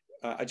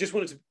 I just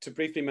wanted to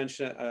briefly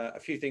mention a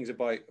few things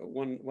about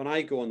when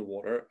I go on the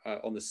water,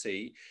 on the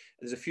sea.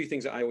 There's a few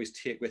things that I always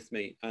take with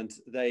me, and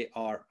they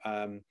are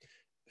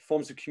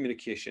forms of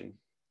communication.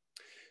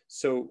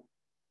 So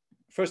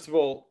first of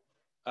all,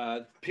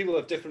 people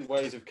have different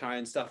ways of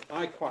carrying stuff.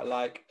 I quite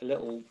like a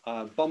little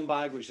bum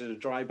bag, which is a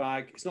dry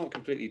bag. It's not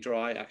completely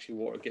dry, actually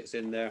water gets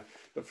in there.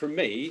 But for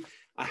me,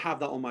 I have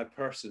that on my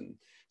person.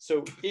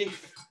 So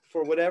if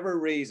for whatever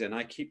reason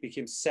I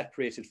became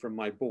separated from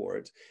my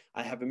board,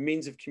 I have a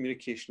means of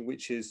communication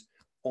which is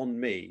on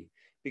me.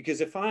 Because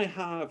if I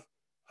have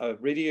a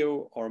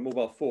radio or a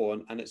mobile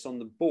phone and it's on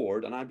the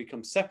board and I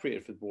become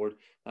separated from the board,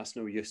 that's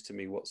no use to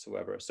me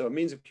whatsoever. So a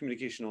means of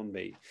communication on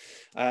me.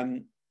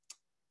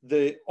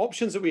 The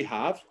options that we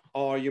have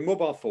are your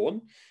mobile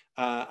phone,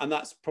 and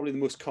that's probably the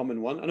most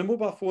common one. And a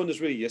mobile phone is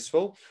really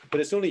useful,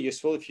 but it's only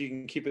useful if you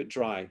can keep it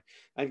dry.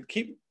 And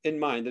keep in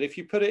mind that if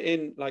you put it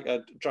in like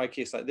a dry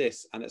case like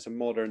this, and it's a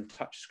modern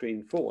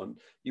touchscreen phone,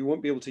 you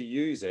won't be able to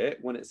use it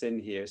when it's in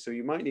here. So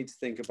you might need to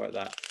think about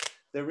that.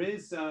 There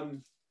is, I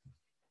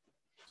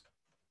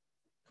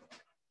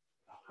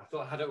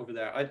thought I had it over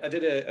there. I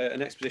did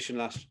an expedition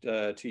last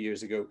 2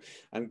 years ago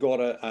and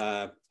got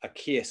a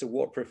case, a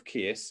waterproof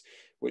case,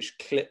 which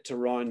clipped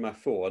around my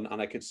phone, and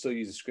I could still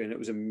use the screen. It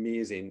was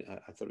amazing.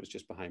 I thought it was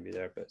just behind me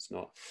there, but it's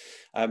not.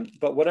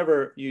 But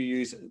whatever you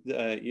use,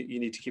 you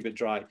need to keep it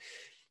dry.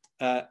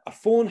 A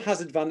phone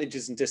has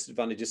advantages and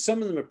disadvantages.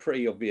 Some of them are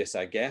pretty obvious,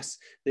 I guess.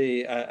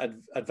 The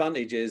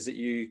advantage is that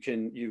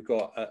you've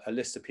got a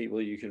list of people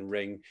you can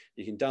ring.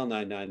 You can dial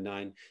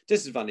 999.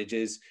 Disadvantage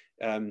is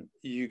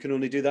you can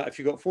only do that if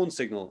you've got phone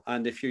signal.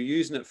 And if you're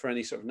using it for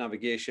any sort of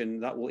navigation,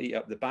 that will eat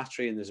up the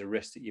battery, and there's a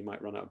risk that you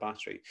might run out of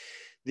battery.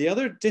 The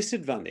other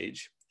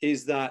disadvantage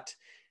is that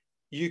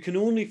you can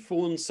only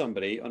phone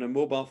somebody on a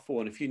mobile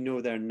phone if you know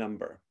their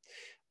number.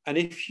 And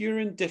if you're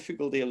in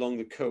difficulty along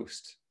the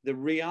coast, the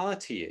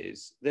reality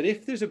is that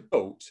if there's a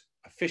boat,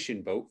 a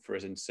fishing boat, for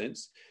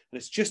instance, and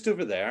it's just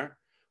over there,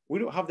 we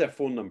don't have their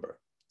phone number.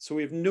 So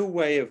we have no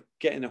way of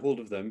getting a hold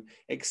of them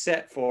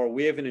except for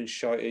waving and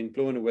shouting,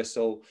 blowing a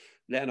whistle,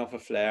 letting off a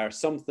flare,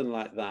 something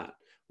like that.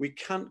 We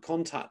can't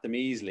contact them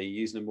easily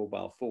using a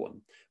mobile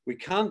phone. We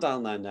can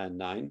dial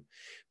 999,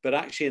 but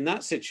actually in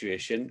that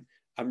situation,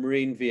 a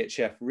marine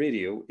VHF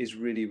radio is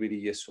really, really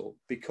useful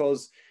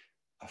because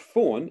a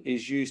phone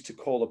is used to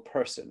call a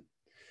person.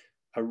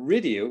 A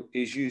radio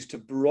is used to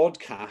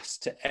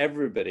broadcast to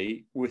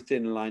everybody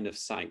within line of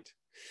sight.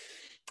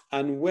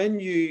 And when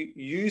you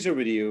use a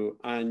radio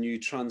and you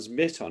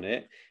transmit on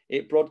it,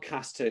 it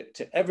broadcasts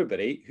to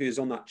everybody who is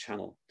on that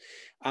channel.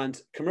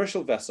 And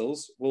commercial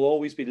vessels will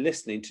always be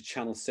listening to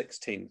channel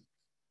 16.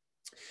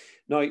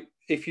 Now,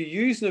 if you're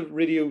using a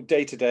radio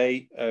day to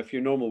day, for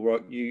your normal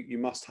work, you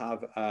must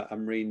have a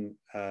marine,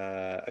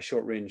 a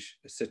short range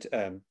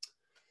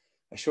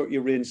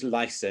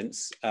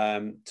license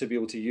to be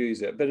able to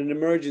use it. But in an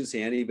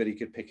emergency, anybody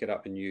could pick it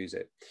up and use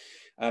it.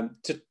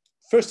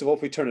 First of all,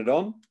 if we turn it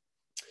on,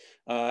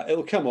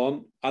 it'll come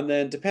on, and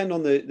then depend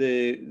on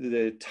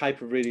the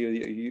type of radio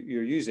that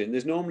you're using,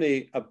 there's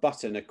normally a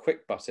button, a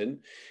quick button,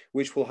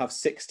 which will have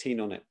 16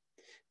 on it.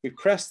 We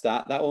press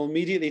that, that will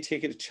immediately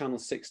take it to channel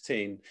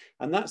 16.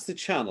 And that's the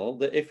channel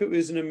that if it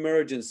was an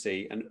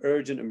emergency, an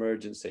urgent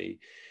emergency,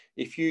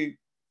 if you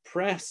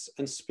press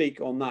and speak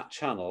on that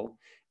channel,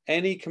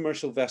 any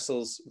commercial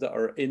vessels that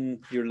are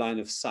in your line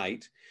of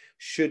sight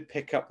should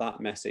pick up that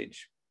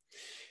message.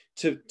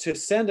 To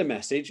send a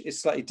message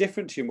is slightly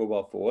different to your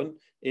mobile phone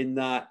in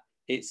that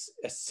it's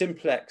a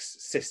simplex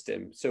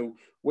system. So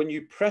when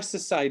you press the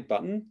side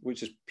button,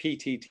 which is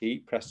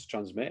PTT, press to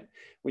transmit,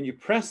 when you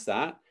press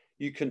that,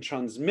 you can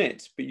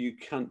transmit, but you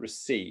can't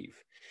receive.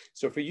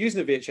 So if you're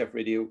using a VHF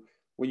radio,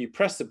 when you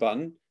press the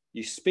button,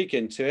 you speak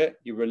into it,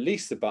 you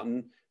release the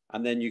button,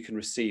 and then you can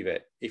receive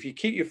it. If you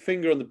keep your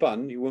finger on the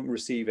button, you won't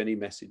receive any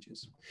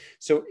messages.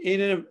 So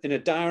in a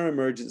dire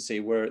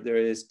emergency where there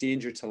is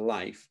danger to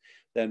life,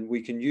 then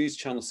we can use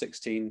channel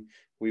 16.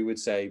 We would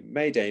say,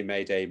 Mayday,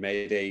 Mayday,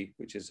 Mayday,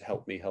 which is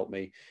help me,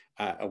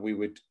 and we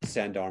would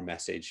send our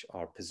message,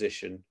 our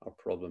position, our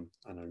problem,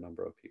 and our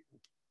number of people.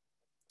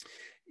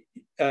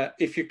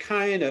 If you're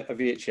carrying a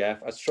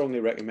VHF, I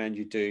strongly recommend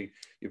you do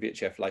your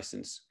VHF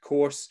license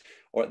course,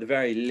 or at the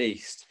very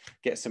least,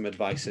 get some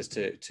advice as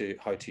to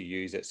how to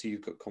use it so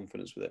you've got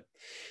confidence with it.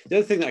 The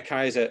other thing that I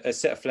carry is a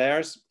set of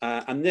flares,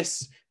 and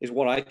this is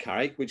what I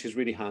carry, which is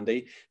really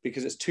handy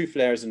because it's 2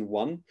 flares in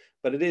one,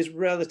 but it is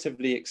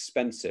relatively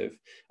expensive,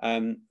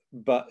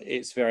 but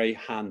it's very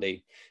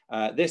handy.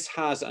 This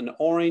has an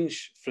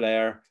orange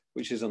flare,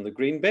 which is on the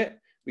green bit,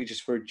 which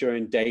is for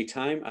during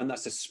daytime, and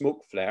that's a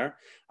smoke flare.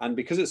 And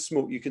because it's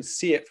smoke, you can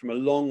see it from a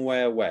long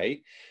way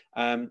away.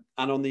 And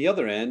on the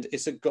other end,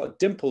 it's got a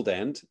dimpled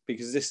end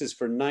because this is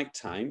for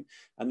nighttime,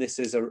 and this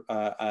is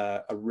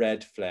a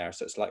red flare,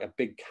 so it's like a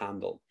big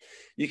candle.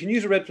 You can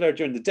use a red flare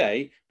during the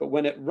day, but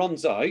when it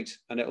runs out,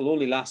 and it will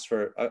only last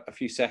for a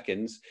few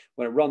seconds,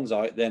 when it runs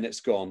out, then it's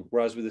gone.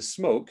 Whereas with the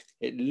smoke,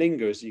 it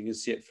lingers. You can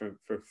see it for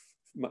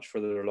much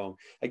further along.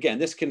 Again,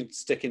 this can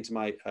stick into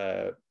my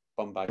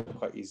bum bag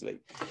quite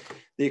easily.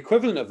 The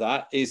equivalent of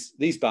that is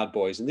these bad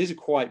boys, and these are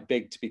quite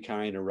big to be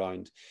carrying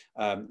around.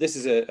 This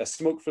is a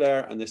smoke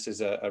flare, and this is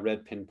a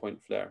red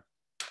pinpoint flare.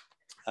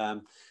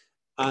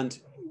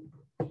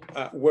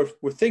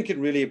 We're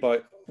thinking really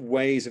about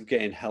ways of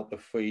getting help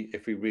if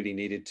we really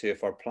needed to,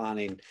 if our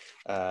planning,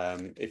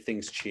 if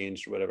things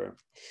changed or whatever.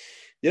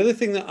 The other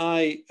thing that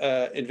I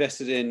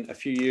invested in a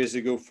few years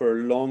ago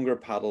for longer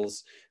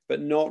paddles,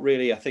 but not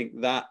really, I think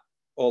that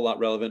all that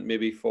relevant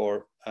maybe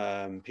for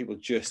people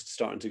just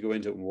starting to go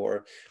into it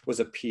more, was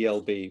a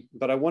PLB.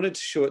 But I wanted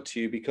to show it to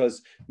you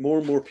because more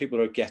and more people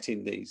are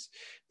getting these.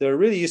 They're a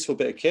really useful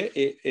bit of kit.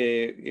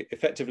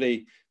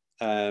 Effectively,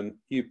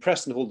 you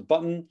press and hold the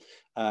button,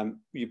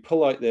 you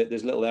pull out,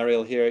 there's a little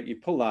aerial here, you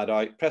pull that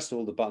out, press and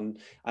hold the button,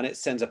 and it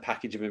sends a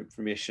package of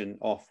information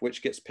off,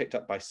 which gets picked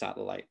up by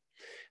satellite.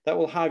 That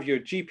will have your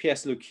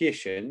GPS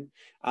location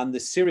and the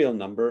serial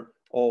number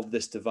of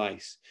this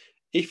device.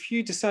 If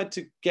you decide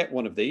to get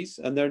one of these,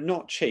 and they're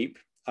not cheap,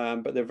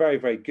 but they're very,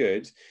 very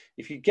good.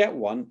 If you get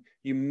one,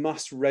 you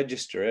must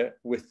register it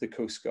with the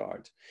Coast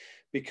Guard,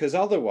 because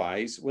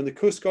otherwise, when the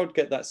Coast Guard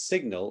get that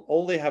signal,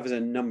 all they have is a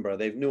number.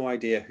 They have no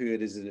idea who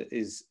it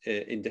is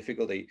in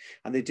difficulty,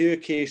 and they do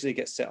occasionally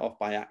get set off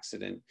by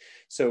accident.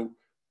 So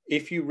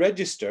if you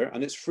register,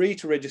 and it's free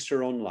to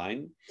register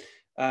online,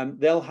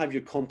 they'll have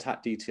your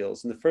contact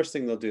details, and the first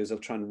thing they'll do is they'll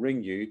try and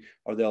ring you,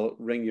 or they'll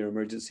ring your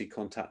emergency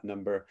contact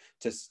number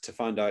to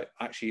find out,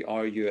 actually,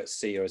 are you at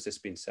sea, or has this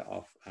been set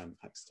off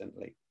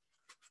accidentally?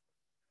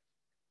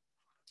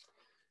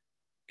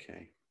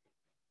 Okay.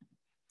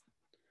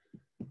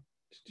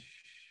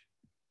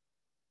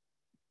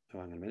 Oh,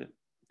 hang on a minute.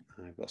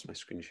 I've lost my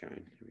screen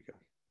sharing. Here we go.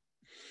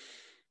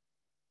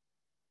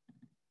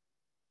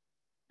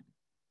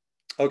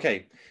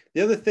 Okay.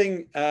 The other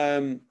thing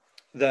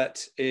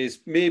that is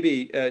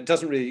maybe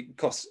doesn't really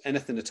cost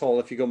anything at all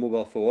if you go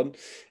mobile phone,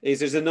 is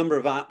there's a number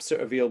of apps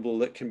that are available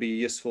that can be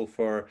useful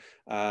for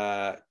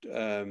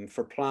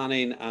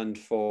planning and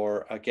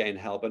for getting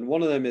help. And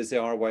one of them is the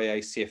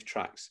RYA Safe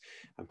Tracks.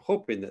 I'm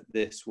hoping that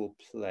this will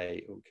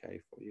play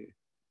okay for you.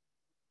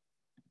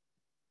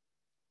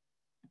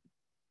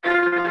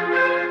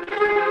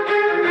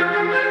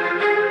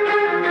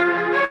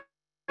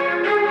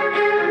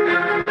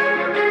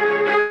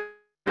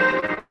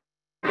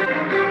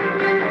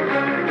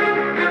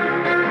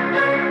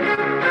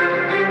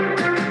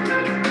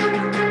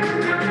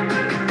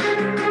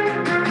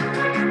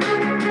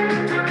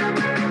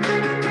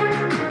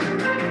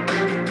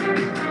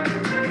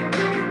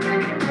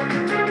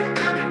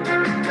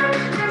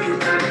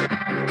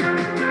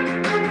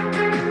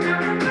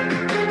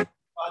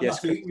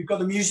 Yes, we've got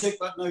the music,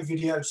 but no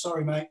video.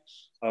 Sorry, mate.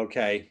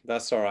 Okay,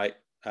 that's all right.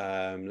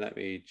 Let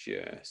me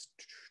just.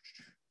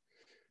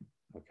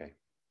 Okay.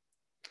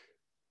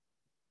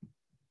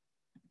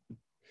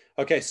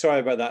 Okay, sorry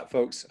about that,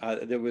 folks.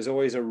 There was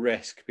always a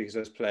risk because I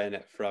was playing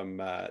it from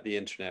the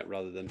internet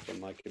rather than from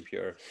my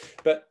computer.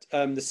 But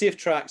the Safe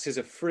Tracks is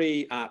a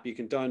free app you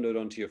can download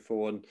onto your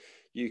phone.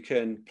 You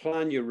can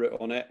plan your route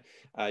on it.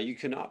 You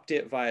can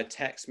update via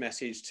text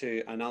message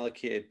to an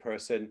allocated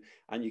person,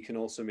 and you can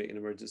also make an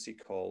emergency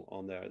call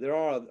on there. There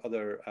are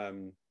other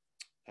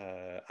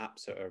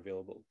apps that are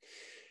available.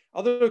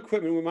 Other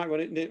equipment we might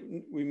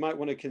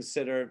want to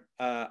consider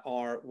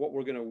are what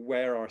we're going to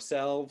wear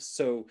ourselves.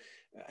 So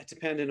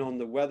depending on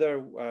the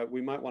weather,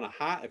 we might want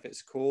a hat if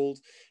it's cold.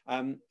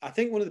 I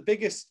think one of the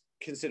biggest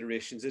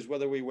considerations is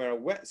whether we wear a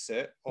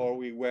wetsuit or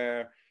we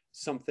wear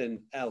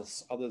something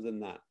else other than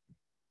that.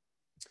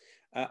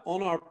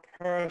 On our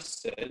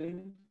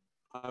person,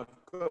 I've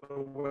got a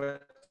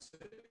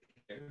wetsuit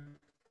here.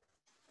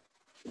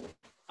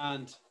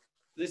 And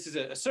this is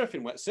a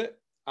surfing wetsuit,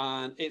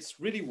 and it's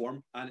really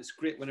warm and it's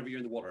great whenever you're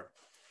in the water.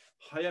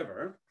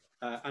 However,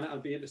 and I'll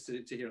be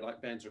interested to hear like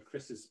Ben's or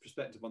Chris's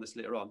perspective on this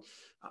later on.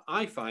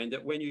 I find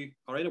that when you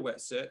are in a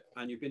wetsuit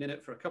and you've been in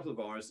it for a couple of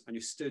hours and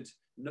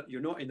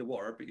you're not in the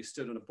water, but you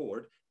stood on a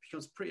board, it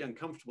becomes pretty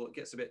uncomfortable. It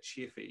gets a bit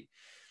chafy.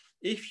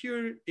 If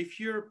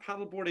you're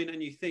paddleboarding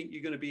and you think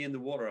you're going to be in the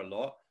water a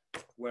lot,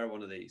 wear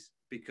one of these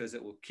because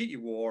it will keep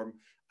you warm,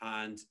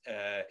 and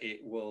it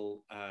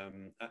will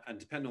and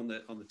depending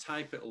on the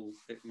type,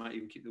 it might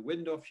even keep the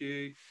wind off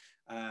you,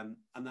 and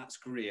that's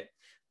great.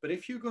 But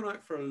if you're going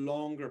out for a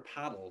longer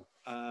paddle,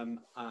 and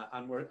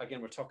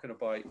we're talking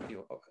about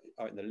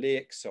out in the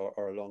lakes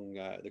or along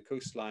the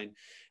coastline,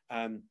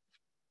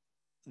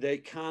 they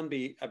can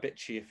be a bit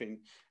chafing,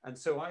 and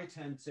so I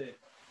tend to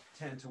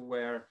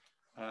wear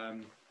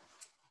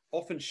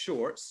often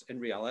shorts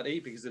in reality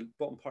because the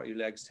bottom part of your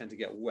legs tend to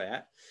get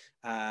wet,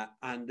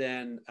 and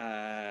then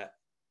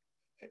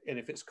and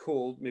if it's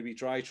cold, maybe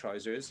dry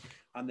trousers,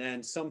 and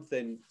then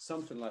something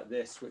like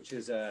this, which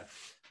is a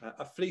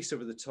fleece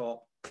over the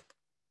top,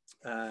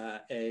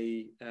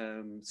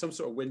 some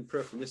sort of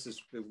windproof, and this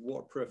is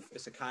waterproof.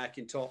 It's a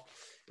kayaking top.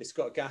 It's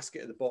got a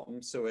gasket at the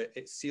bottom, so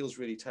it seals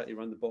really tightly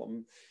around the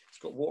bottom. It's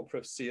got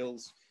waterproof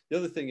seals. The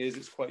other thing is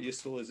it's quite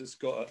useful is it's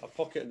got a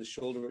pocket in the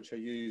shoulder, which I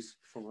use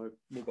for my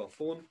mobile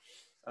phone.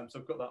 So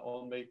I've got that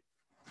on me.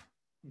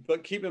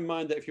 But keep in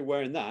mind that if you're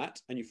wearing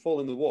that and you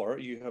fall in the water,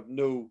 you have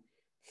no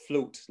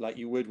float like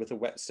you would with a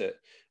wetsuit.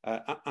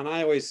 And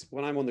I always,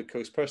 when I'm on the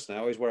coast personally,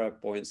 I always wear a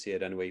buoyancy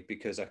head anyway,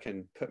 because I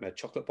can put my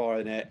chocolate bar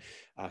in it,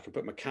 I can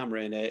put my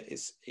camera in it.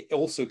 It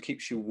also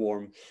keeps you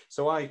warm.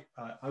 So I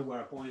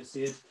wear a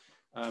buoyancy head,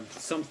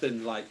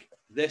 something like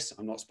this.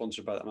 I'm not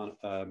sponsored by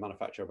that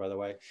manufacturer, by the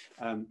way,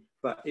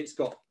 but it's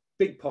got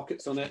big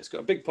pockets on it. It's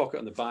got a big pocket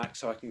on the back,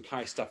 so I can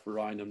carry stuff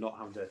around. I'm not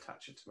having to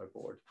attach it to my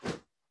board.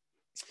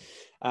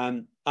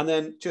 And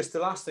then just the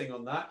last thing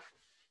on that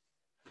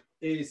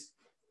is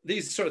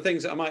these sort of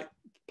things that I might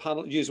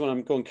use when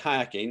I'm going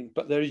kayaking,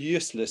 but they're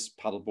useless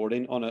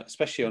paddleboarding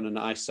especially on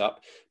an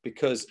SUP,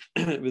 because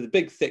with a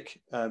big thick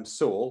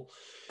sole,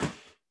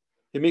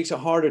 it makes it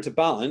harder to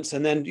balance,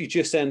 and then you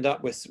just end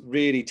up with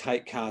really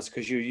tight calves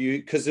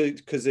because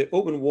the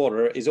open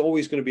water is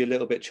always going to be a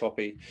little bit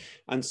choppy,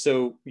 and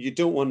so you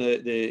don't want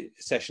the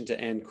session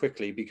to end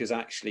quickly because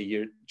actually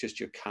your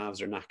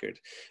calves are knackered.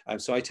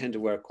 So I tend to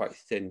wear quite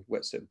thin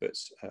wetsuit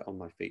boots on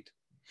my feet.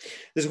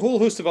 There's a whole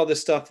host of other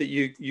stuff that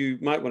you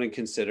might want to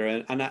consider,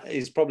 and that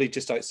is probably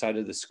just outside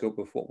of the scope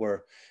of what we're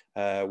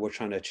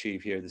trying to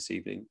achieve here this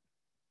evening.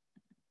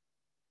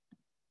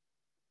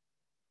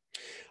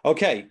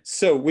 Okay,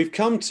 so we've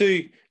come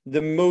to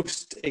the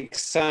most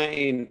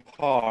exciting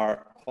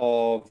part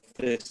of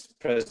this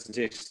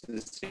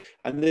presentation,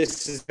 and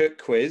this is a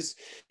quiz.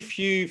 If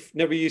you've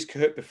never used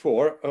Kahoot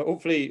before,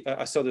 hopefully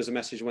I saw there's a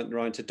message went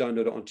around to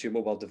download it onto your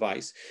mobile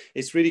device.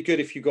 It's really good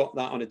if you got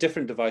that on a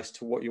different device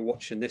to what you're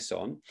watching this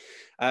on.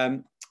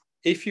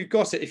 If you've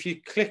got it, if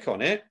you click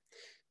on it,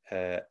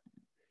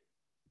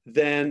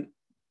 then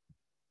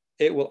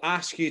it will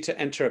ask you to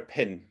enter a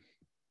PIN.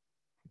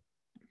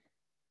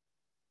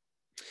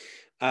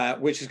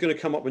 Which is going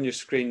to come up on your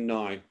screen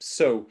now.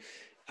 So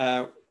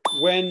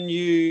when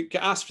you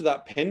get asked for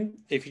that PIN,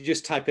 if you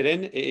just type it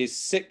in, it is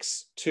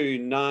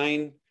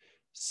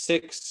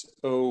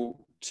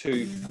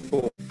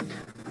 6296024.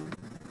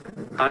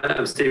 Hi,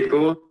 I'm Steve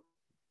Gore.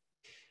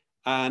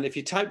 And if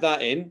you type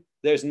that in,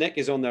 there's Nick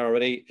is on there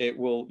already.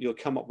 You'll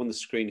come up on the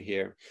screen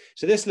here.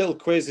 So this little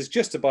quiz is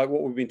just about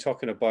what we've been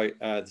talking about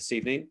this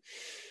evening.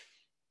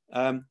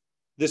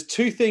 There's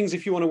two things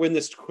if you want to win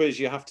this quiz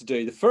you have to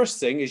do. The first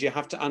thing is you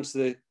have to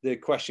answer the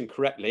question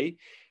correctly.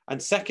 And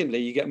secondly,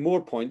 you get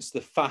more points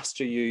the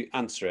faster you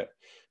answer it.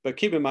 But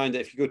keep in mind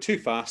that if you go too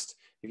fast,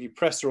 if you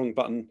press the wrong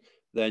button,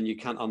 then you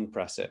can't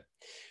unpress it.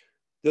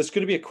 There's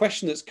going to be a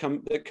question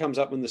that comes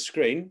up on the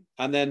screen,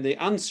 and then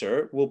the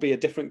answer will be a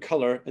different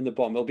color in the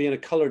bottom. It'll be in a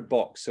colored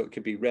box, so it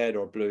could be red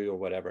or blue or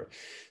whatever.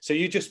 So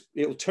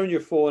it'll turn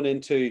your phone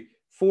into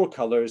 4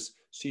 colors,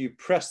 so you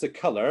press the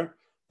color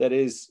that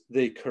is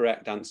the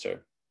correct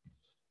answer.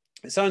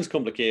 It sounds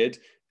complicated.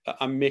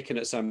 I'm making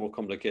it sound more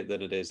complicated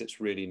than it is. It's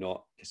really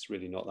not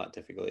that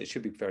difficult. It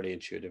should be fairly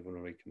intuitive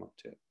when we come up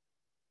to it.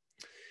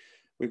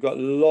 We've got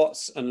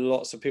lots and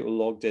lots of people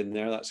logged in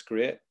there. That's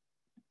great.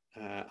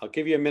 I'll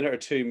give you a minute or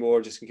two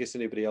more just in case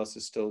anybody else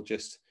is still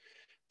just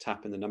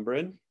tapping the number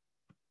in.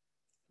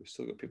 We've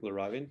still got people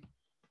arriving.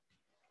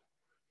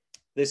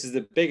 This is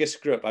the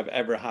biggest group I've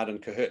ever had in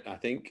Kahoot, I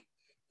think.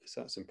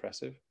 So that's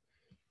impressive.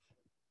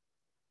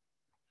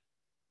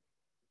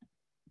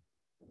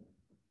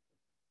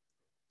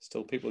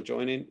 Still people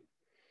joining.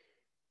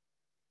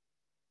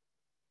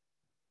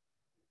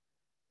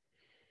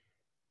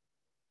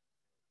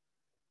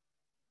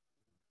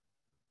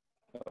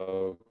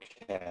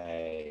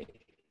 Okay.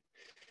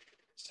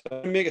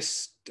 So make a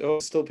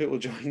still people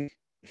joining.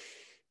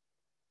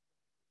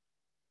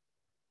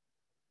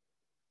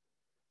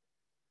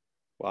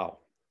 Wow.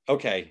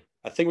 Okay.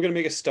 I think we're going to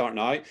make a start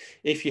now.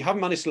 If you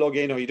haven't managed to log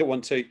in or you don't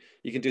want to,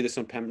 you can do this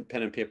on pen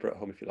and paper at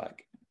home if you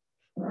like.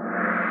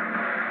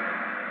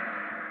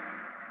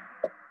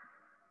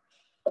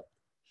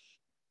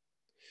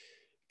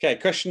 Okay,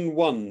 question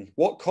 1.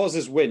 What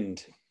causes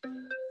wind?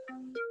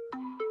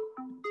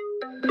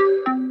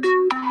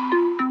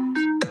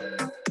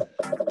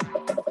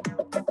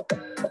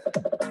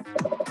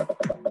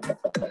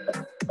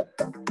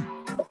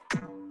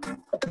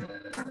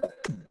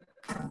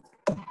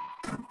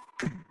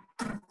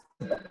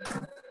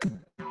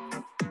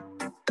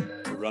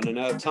 We're running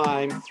out of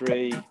time.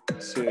 3,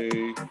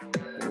 2,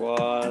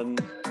 1.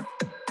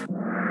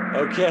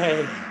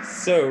 Okay,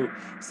 so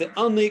it's the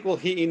unequal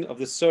heating of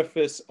the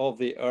surface of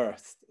the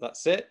Earth.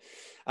 That's it.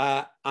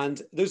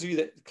 And those of you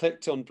that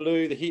clicked on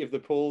blue, the heat of the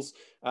poles,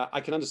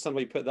 I can understand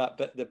why you put that,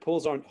 but the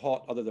poles aren't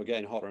hot, although they're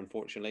getting hotter,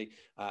 unfortunately.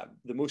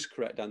 The most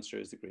correct answer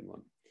is the green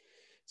one.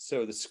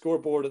 So the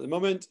scoreboard at the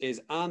moment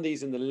is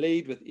Andy's in the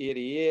lead with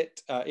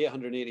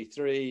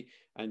 883,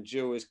 and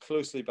Joe is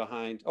closely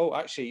behind. Oh,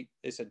 actually,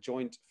 it's a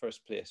joint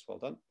first place. Well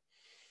done.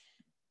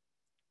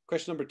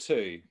 Question number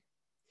 2.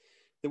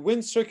 The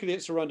wind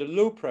circulates around a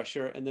low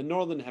pressure in the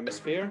northern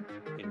hemisphere.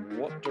 In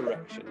what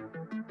direction?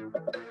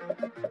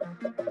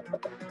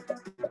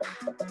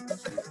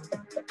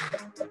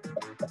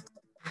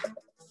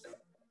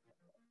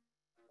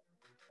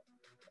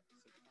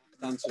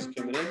 Answers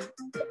coming in.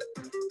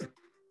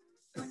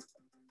 5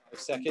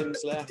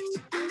 seconds left.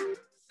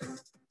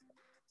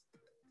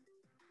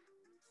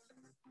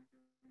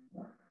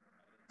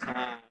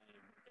 Time.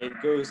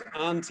 It goes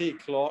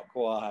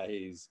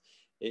anti-clockwise.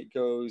 It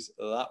goes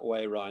that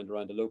way around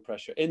a low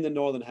pressure in the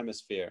northern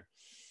hemisphere.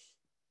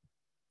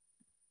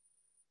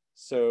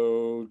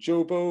 So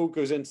Jobo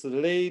goes into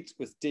the lead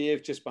with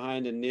Dave just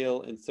behind and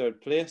Neil in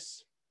 3rd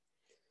place.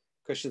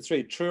 Question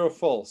 3, true or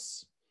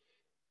false?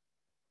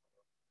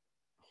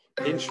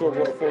 Inshore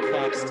water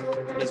forecast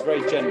is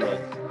very general.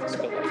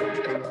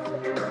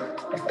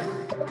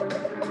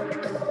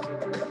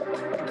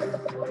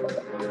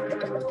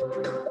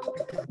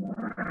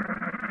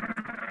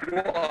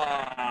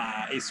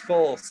 It's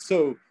false.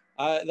 So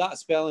that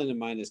spelling in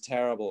mine is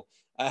terrible.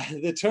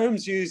 The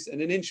terms used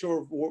in an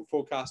inshore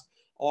forecast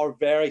are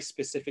very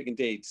specific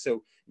indeed.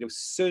 So,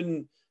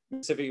 soon,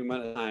 specific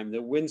amount of time.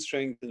 The wind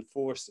strength and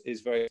force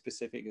is very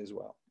specific as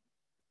well.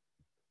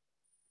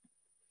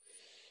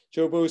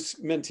 Jobo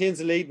maintains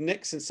the lead.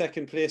 Nick's in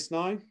 2nd place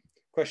now.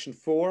 Question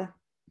 4.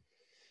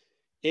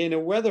 In a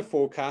weather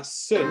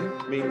forecast,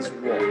 soon means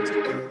what?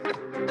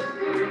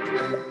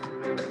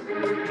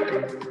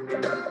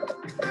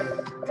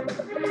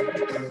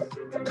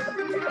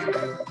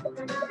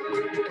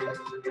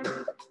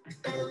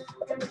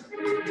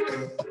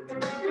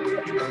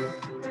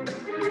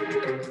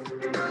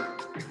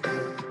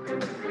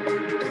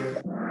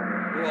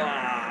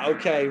 Wow,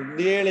 okay,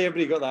 nearly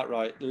everybody got that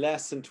right.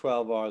 Less than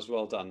 12 hours,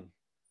 well done.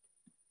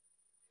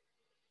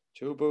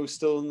 Jobo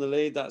still in the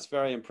lead, that's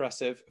very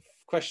impressive.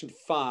 Question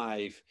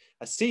 5,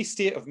 a sea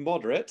state of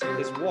moderate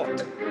is what?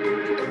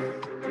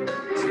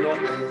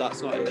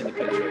 That's not it in the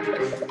picture.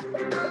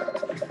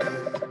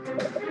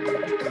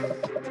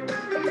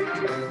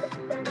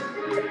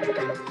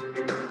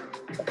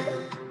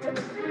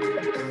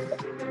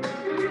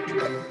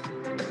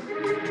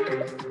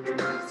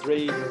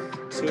 3,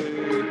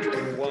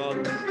 2, 1.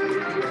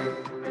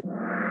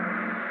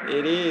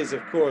 It is,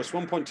 of course,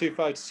 1.25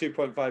 to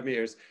 2.5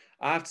 meters.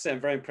 I have to say,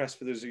 I'm very impressed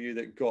for those of you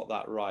that got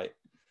that right.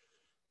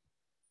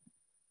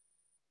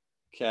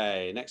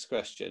 Okay, next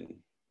question.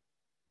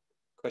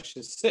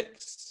 Question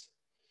 6.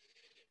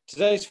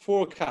 Today's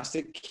forecast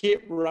at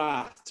Cape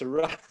Wrath to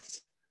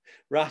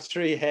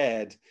Rattery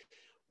Head.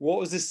 What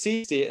was the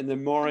sea state in the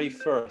Moray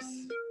Firth?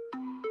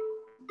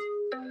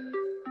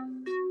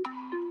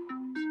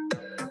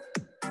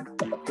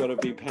 You've got to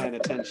be paying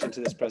attention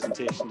to this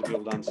presentation to be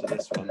able to answer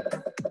this one.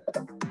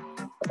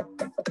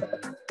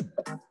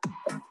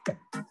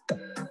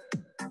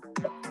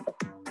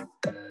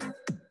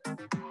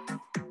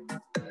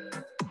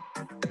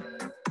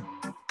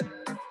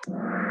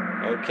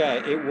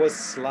 Okay, it was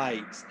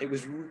slight. It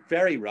was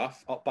very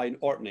rough up by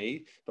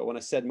Orkney, but when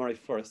I said Moray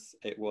Firth,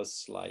 it was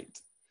slight.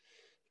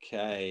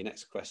 Okay,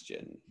 next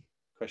question.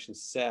 Question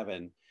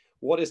 7.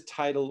 What is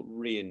tidal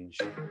range?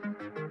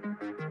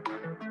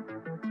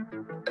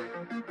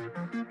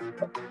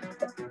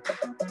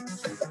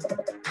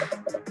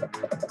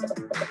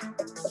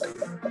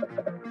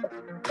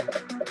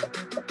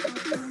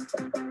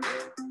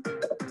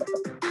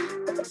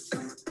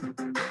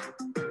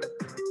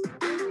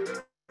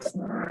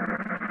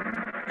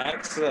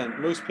 Excellent.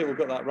 Most people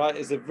got that right.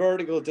 Is the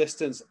vertical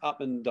distance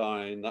up and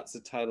down. That's the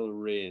tidal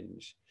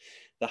range.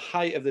 The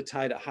height of the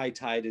tide at high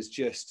tide is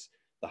just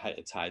the height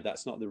of tide.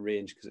 That's not the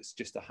range because it's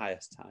just the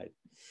highest tide.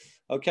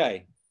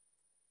 Okay.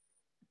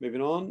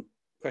 Moving on.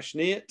 Question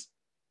 8.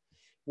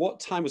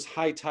 What time was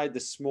high tide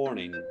this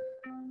morning?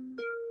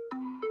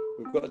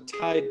 We've got a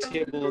tide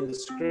table on the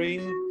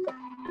screen.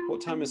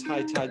 What time was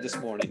high tide this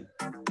morning?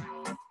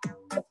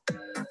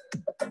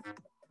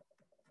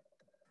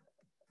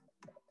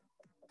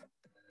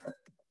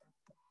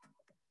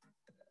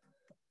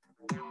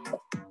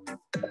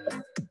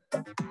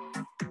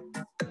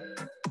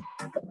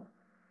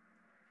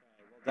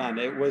 Done.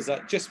 It was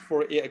at just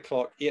before 8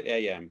 o'clock, 8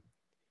 a.m.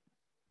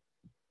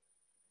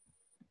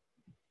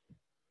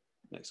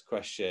 Next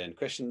question,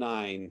 question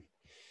 9.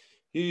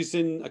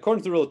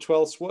 According to the rule of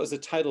 12, what is the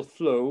tidal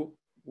flow?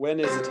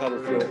 When is the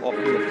tidal flow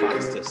often the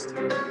fastest?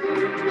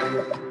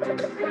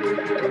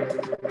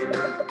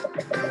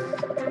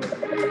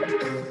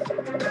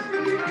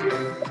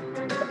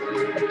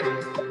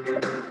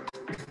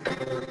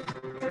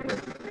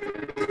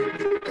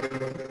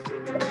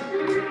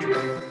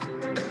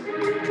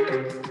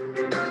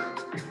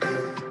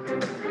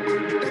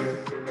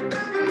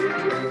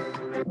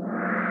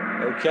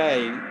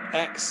 Okay,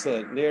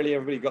 excellent. Nearly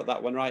everybody got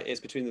that one right. It's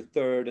between the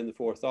 3rd and the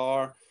 4th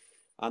hour.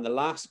 And the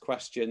last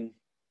question,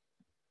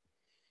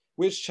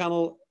 which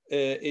channel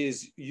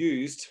is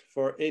used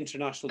for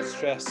international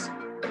distress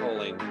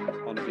calling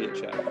on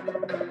VHF?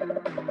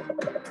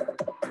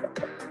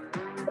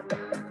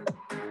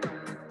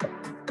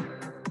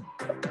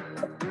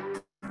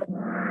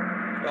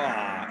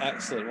 Ah,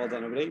 excellent. Well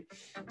done, everybody.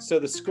 So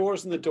the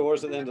scores and the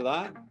doors at the end of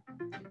that.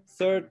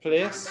 3rd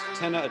place,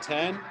 10 out of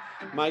 10.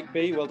 Mike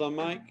B, well done,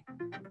 Mike.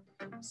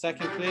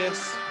 2nd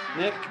place,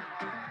 Nick.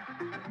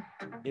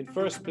 In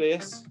 1st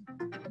place,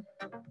 well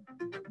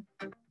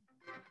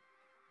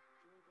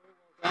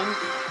done.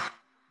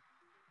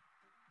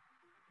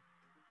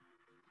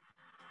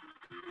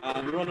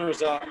 And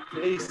runners up,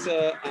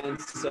 Lisa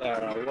and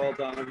Sarah. Well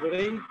done,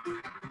 everybody.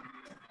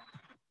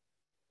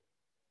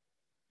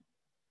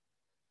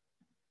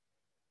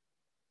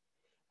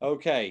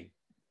 Okay,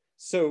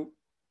 so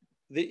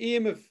the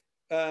aim of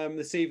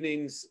this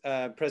evening's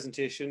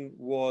presentation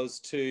was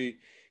to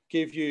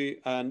give you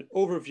an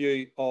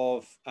overview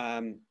of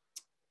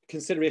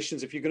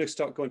considerations if you're going to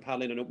start going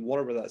paddling in open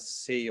water, whether that's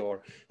sea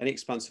or any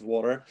expanse of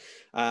water.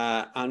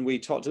 And we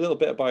talked a little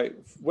bit about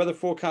weather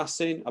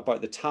forecasting,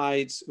 about the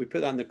tides. We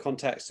put that in the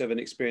context of an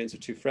experience of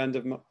 2 friends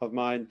of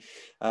mine.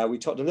 We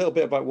talked a little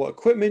bit about what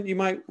equipment you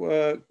might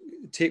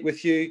take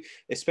with you,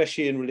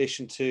 especially in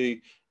relation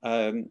to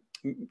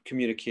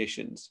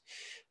communications.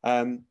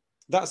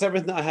 That's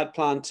everything that I had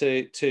planned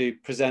to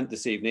present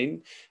this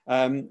evening.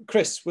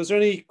 Chris, was there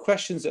any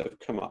questions that have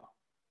come up?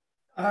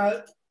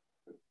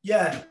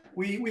 Yeah,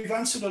 we've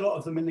answered a lot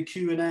of them in the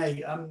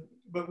Q&A,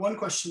 but one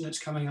question that's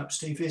coming up,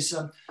 Steve, is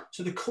so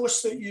the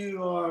course that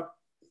you are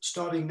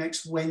starting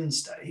next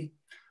Wednesday,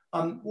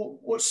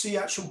 what's the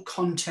actual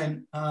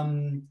content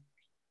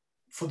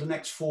for the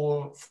next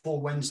four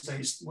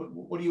Wednesdays?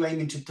 What are you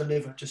aiming to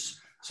deliver, just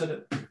so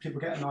that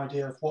people get an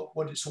idea of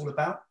what it's all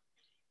about?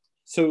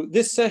 So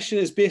this session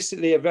is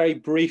basically a very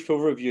brief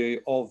overview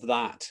of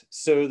that.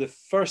 So the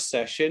first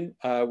session,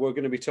 we're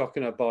going to be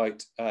talking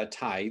about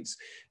tides,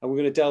 and we're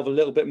going to delve a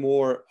little bit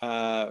more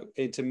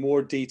into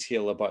more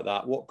detail about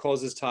that, what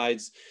causes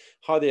tides,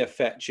 how they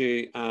affect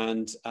you,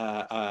 and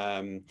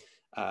how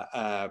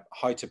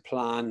to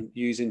plan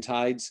using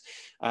tides.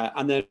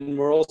 And then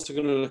we're also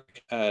going to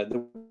look,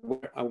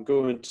 I'll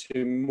go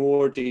into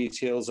more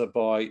details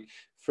about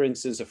for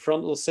instance, a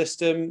frontal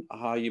system,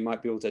 how you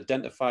might be able to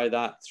identify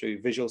that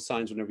through visual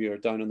signs whenever you're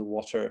down in the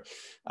water,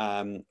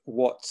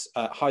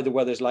 how the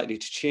weather is likely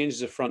to change as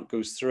the front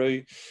goes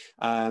through.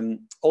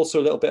 Also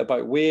a little bit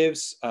about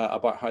waves,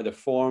 about how they're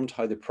formed,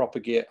 how they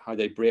propagate, how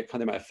they break, how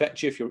they might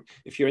affect you.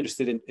 If you're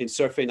interested in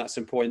surfing, that's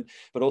important,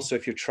 but also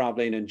if you're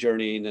traveling and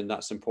journeying, then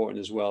that's important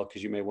as well,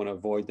 because you may want to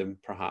avoid them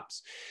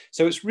perhaps.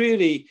 So it's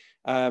really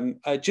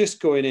just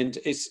going into,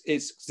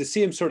 it's the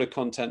same sort of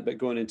content, but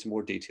going into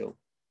more detail.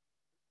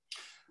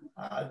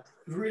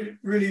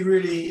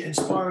 Really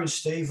inspiring,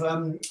 Steve.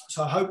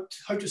 So I hope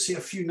to see a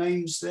few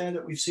names there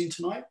that we've seen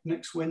tonight,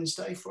 next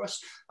Wednesday for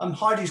us.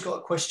 Heidi's got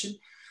a question.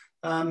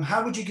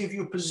 How would you give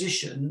your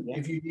position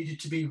if you needed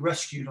to be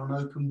rescued on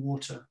open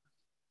water?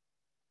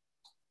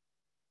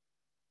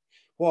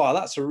 Wow,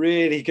 that's a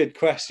really good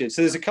question.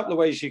 So there's a couple of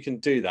ways you can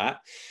do that.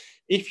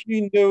 If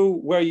you know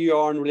where you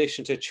are in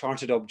relation to a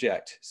charted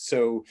object,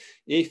 so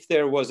if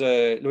there was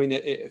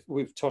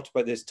we've talked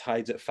about this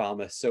tides at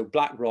Falmouth. So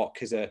Black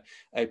Rock is a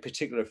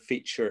particular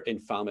feature in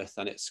Falmouth,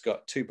 and it's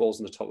got 2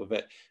 balls on the top of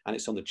it, and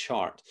it's on the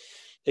chart.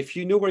 If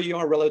you know where you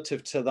are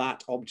relative to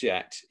that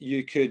object,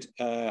 you could,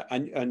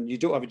 and you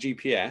don't have a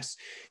GPS,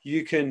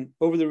 you can,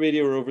 over the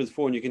radio or over the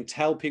phone, you can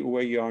tell people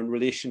where you are in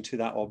relation to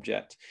that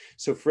object.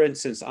 So for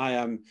instance, I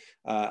am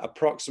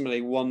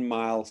approximately 1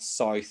 mile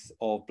south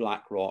of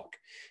Black Rock.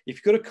 If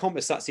you've got a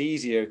compass, that's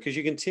easier because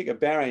you can take a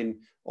bearing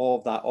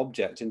of that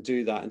object and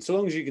do that. And so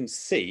long as you can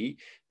see,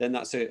 then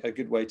that's a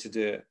good way to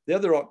do it. The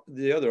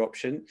other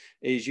option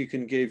is you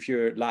can give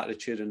your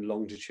latitude and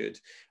longitude.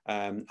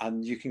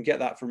 And you can get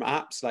that from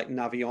apps like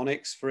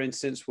Navionics, for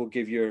instance, will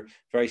give your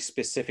very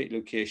specific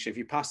location. If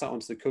you pass that on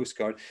to the Coast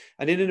Guard,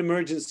 and in an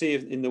emergency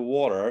in the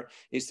water,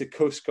 it's the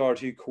Coast Guard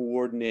who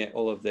coordinate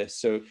all of this.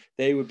 So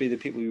they would be the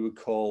people you would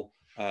call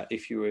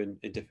if you were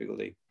in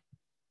difficulty.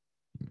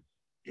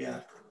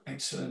 Yeah,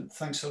 excellent.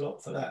 Thanks a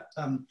lot for that,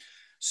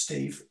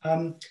 Steve.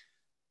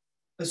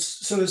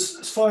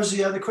 As far as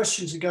the other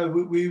questions go,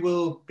 we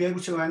will be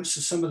able to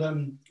answer some of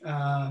them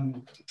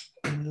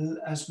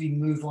as we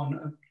move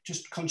on.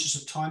 Just conscious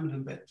of time a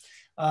little bit.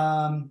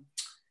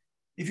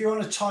 If you're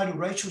on a tidal,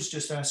 Rachel's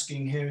just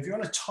asking here, if you're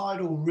on a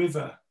tidal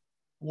river,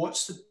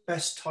 what's the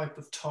best type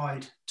of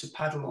tide to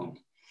paddle on?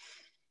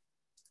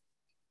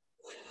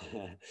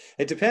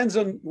 It depends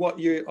on what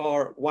you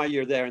are, why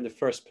you're there in the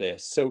first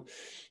place. So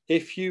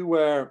if you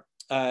were,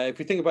 if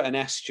we think about an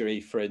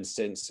estuary, for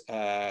instance,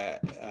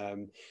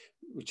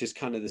 which is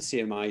kind of the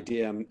same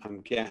idea,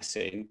 I'm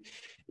guessing,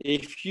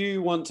 if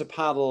you want to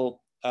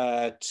paddle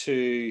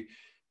to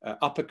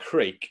up a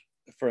creek,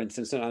 for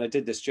instance, and I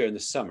did this during the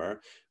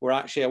summer, where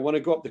actually I want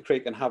to go up the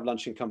creek and have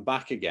lunch and come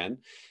back again.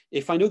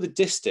 If I know the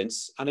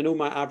distance and I know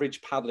my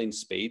average paddling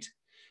speed,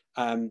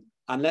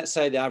 and let's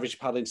say the average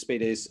paddling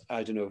speed is,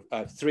 I don't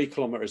know, 3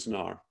 kilometers an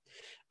hour.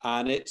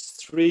 And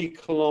it's 3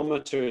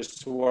 kilometers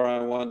to where I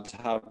want to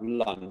have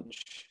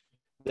lunch.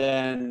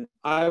 Then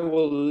I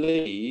will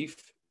leave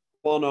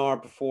 1 hour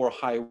before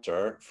high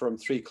water from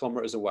 3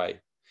 kilometers away.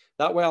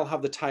 That way I'll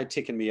have the tide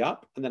taking me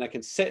up, and then I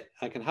can sit,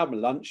 I can have my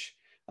lunch,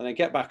 and then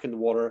get back in the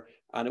water,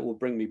 and it will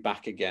bring me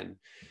back again.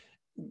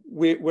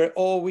 We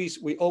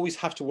always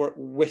have to work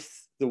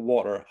with the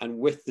water and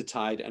with the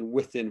tide and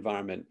with the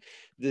environment.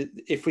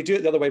 If we do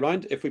it the other way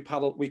around, if we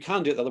paddle, we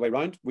can do it the other way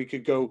around. We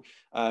could go,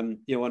 you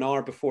know, an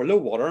hour before low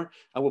water,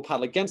 and we'll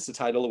paddle against the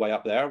tide all the way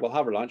up there. We'll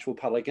have our lunch. We'll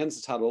paddle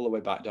against the tide all the way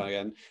back down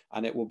again,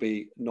 and it will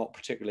be not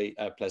particularly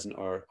pleasant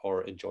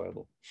or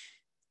enjoyable.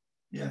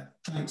 Yeah,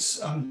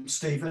 thanks,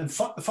 Steve. And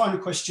the final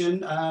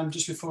question,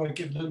 just before I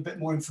give a little bit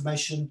more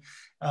information,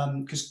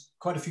 because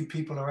quite a few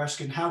people are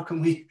asking, how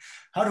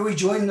do we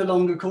join the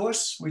longer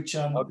course, which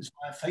is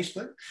via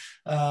Facebook,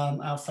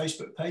 our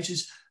Facebook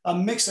pages.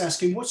 Mick's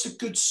asking, what's a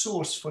good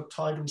source for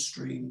tidal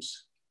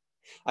streams?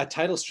 A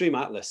tidal stream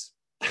atlas.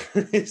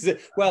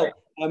 Well,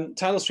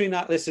 Tidal Stream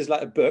Atlas is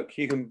like a book.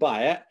 You can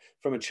buy it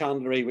from a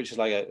chandlery, which is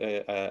like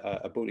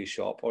a boaty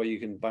shop, or you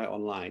can buy it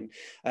online.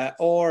 And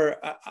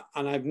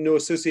I have no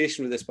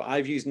association with this, but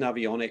I've used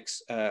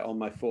Navionics on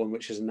my phone,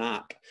 which is an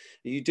app.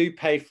 You do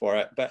pay for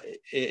it, but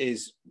it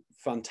is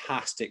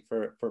fantastic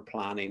for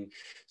planning.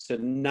 So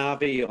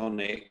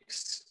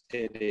Navionics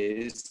it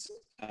is.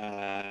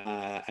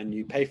 And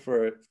you pay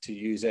for it to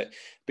use it,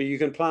 but you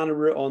can plan a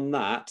route on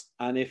that.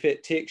 And if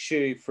it takes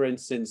you, for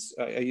instance,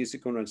 I use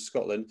it going around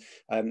Scotland,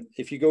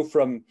 if you go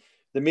from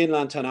the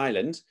mainland to an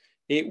island,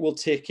 it will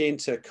take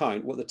into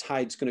account what the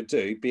tide's going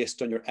to do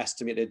based on your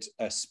estimated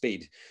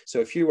speed. So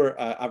if you were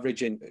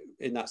averaging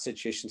in that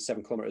situation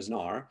 7 kilometers an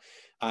hour,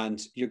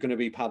 and you're going to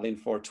be paddling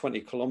for 20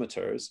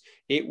 kilometers,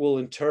 it will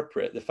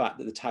interpret the fact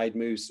that the tide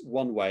moves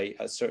one way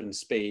at a certain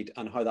speed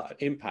and how that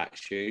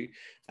impacts you.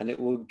 And it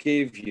will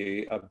give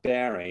you a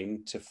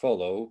bearing to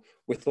follow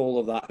with all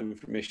of that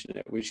information in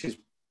it, which is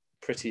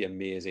pretty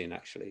amazing,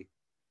 actually.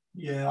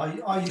 Yeah,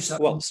 I use that.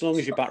 Well, as long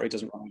as your battery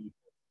doesn't run.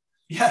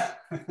 Yeah.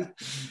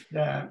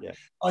 Yeah,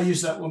 I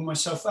use that one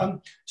myself.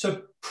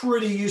 So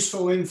pretty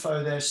useful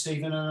info there,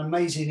 Stephen, an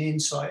amazing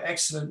insight.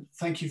 Excellent.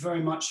 Thank you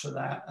very much for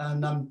that.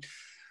 And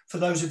for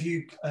those of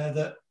you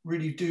that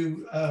really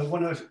do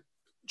want to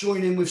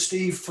join in with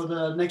Steve for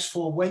the next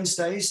 4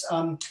 Wednesdays.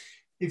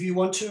 If you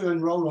want to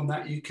enroll on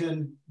that, you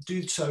can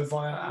do so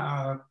via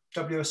our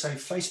WSA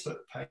Facebook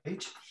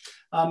page.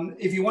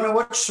 If you want to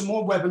watch some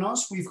more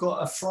webinars, we've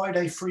got a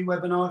Friday free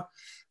webinar,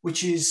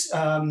 which is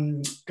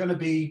going to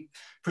be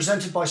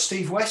presented by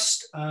Steve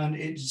West, and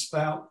it's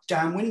about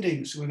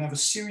downwinding. So we're going to have a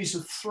series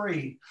of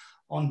 3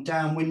 on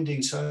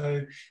downwinding.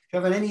 So if you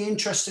have any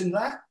interest in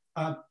that,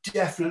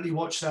 definitely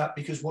watch that,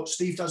 because what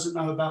Steve doesn't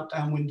know about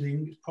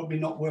downwinding is probably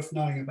not worth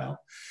knowing about.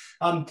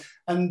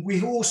 And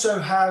we also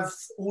have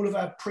all of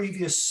our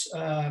previous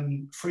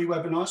free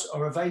webinars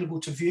are available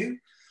to view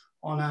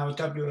on our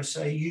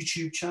WSA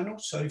YouTube channel.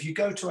 So if you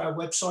go to our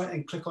website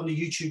and click on the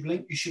YouTube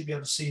link, you should be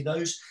able to see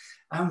those.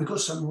 And we've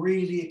got some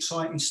really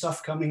exciting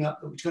stuff coming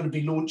up that we're going to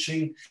be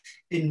launching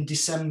in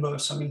December,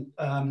 some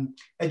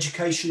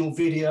educational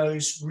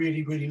videos,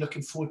 really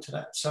looking forward to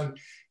that. So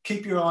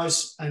keep your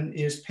eyes and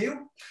ears peeled.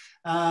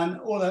 And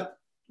all that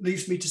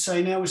leaves me to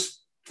say now is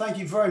thank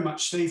you very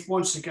much, Steve.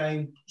 Once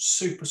again,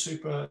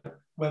 super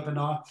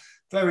webinar,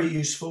 very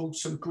useful,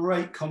 some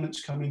great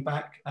comments coming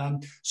back.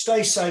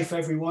 Stay safe,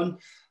 everyone.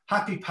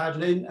 Happy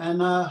paddling,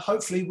 and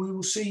hopefully we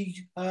will see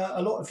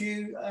a lot of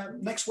you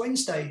next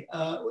Wednesday,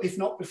 if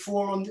not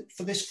before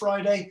for this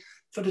Friday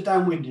for the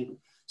downwinding.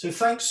 So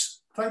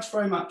thanks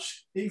very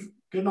much, Steve.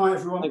 Good night,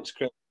 everyone. Thanks,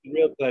 Chris.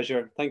 Real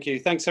pleasure. Thank you.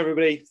 Thanks,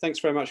 everybody. Thanks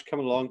very much for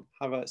coming along.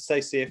 Stay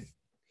safe.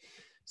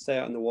 Stay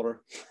out in the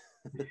water.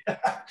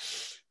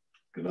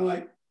 Good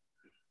night.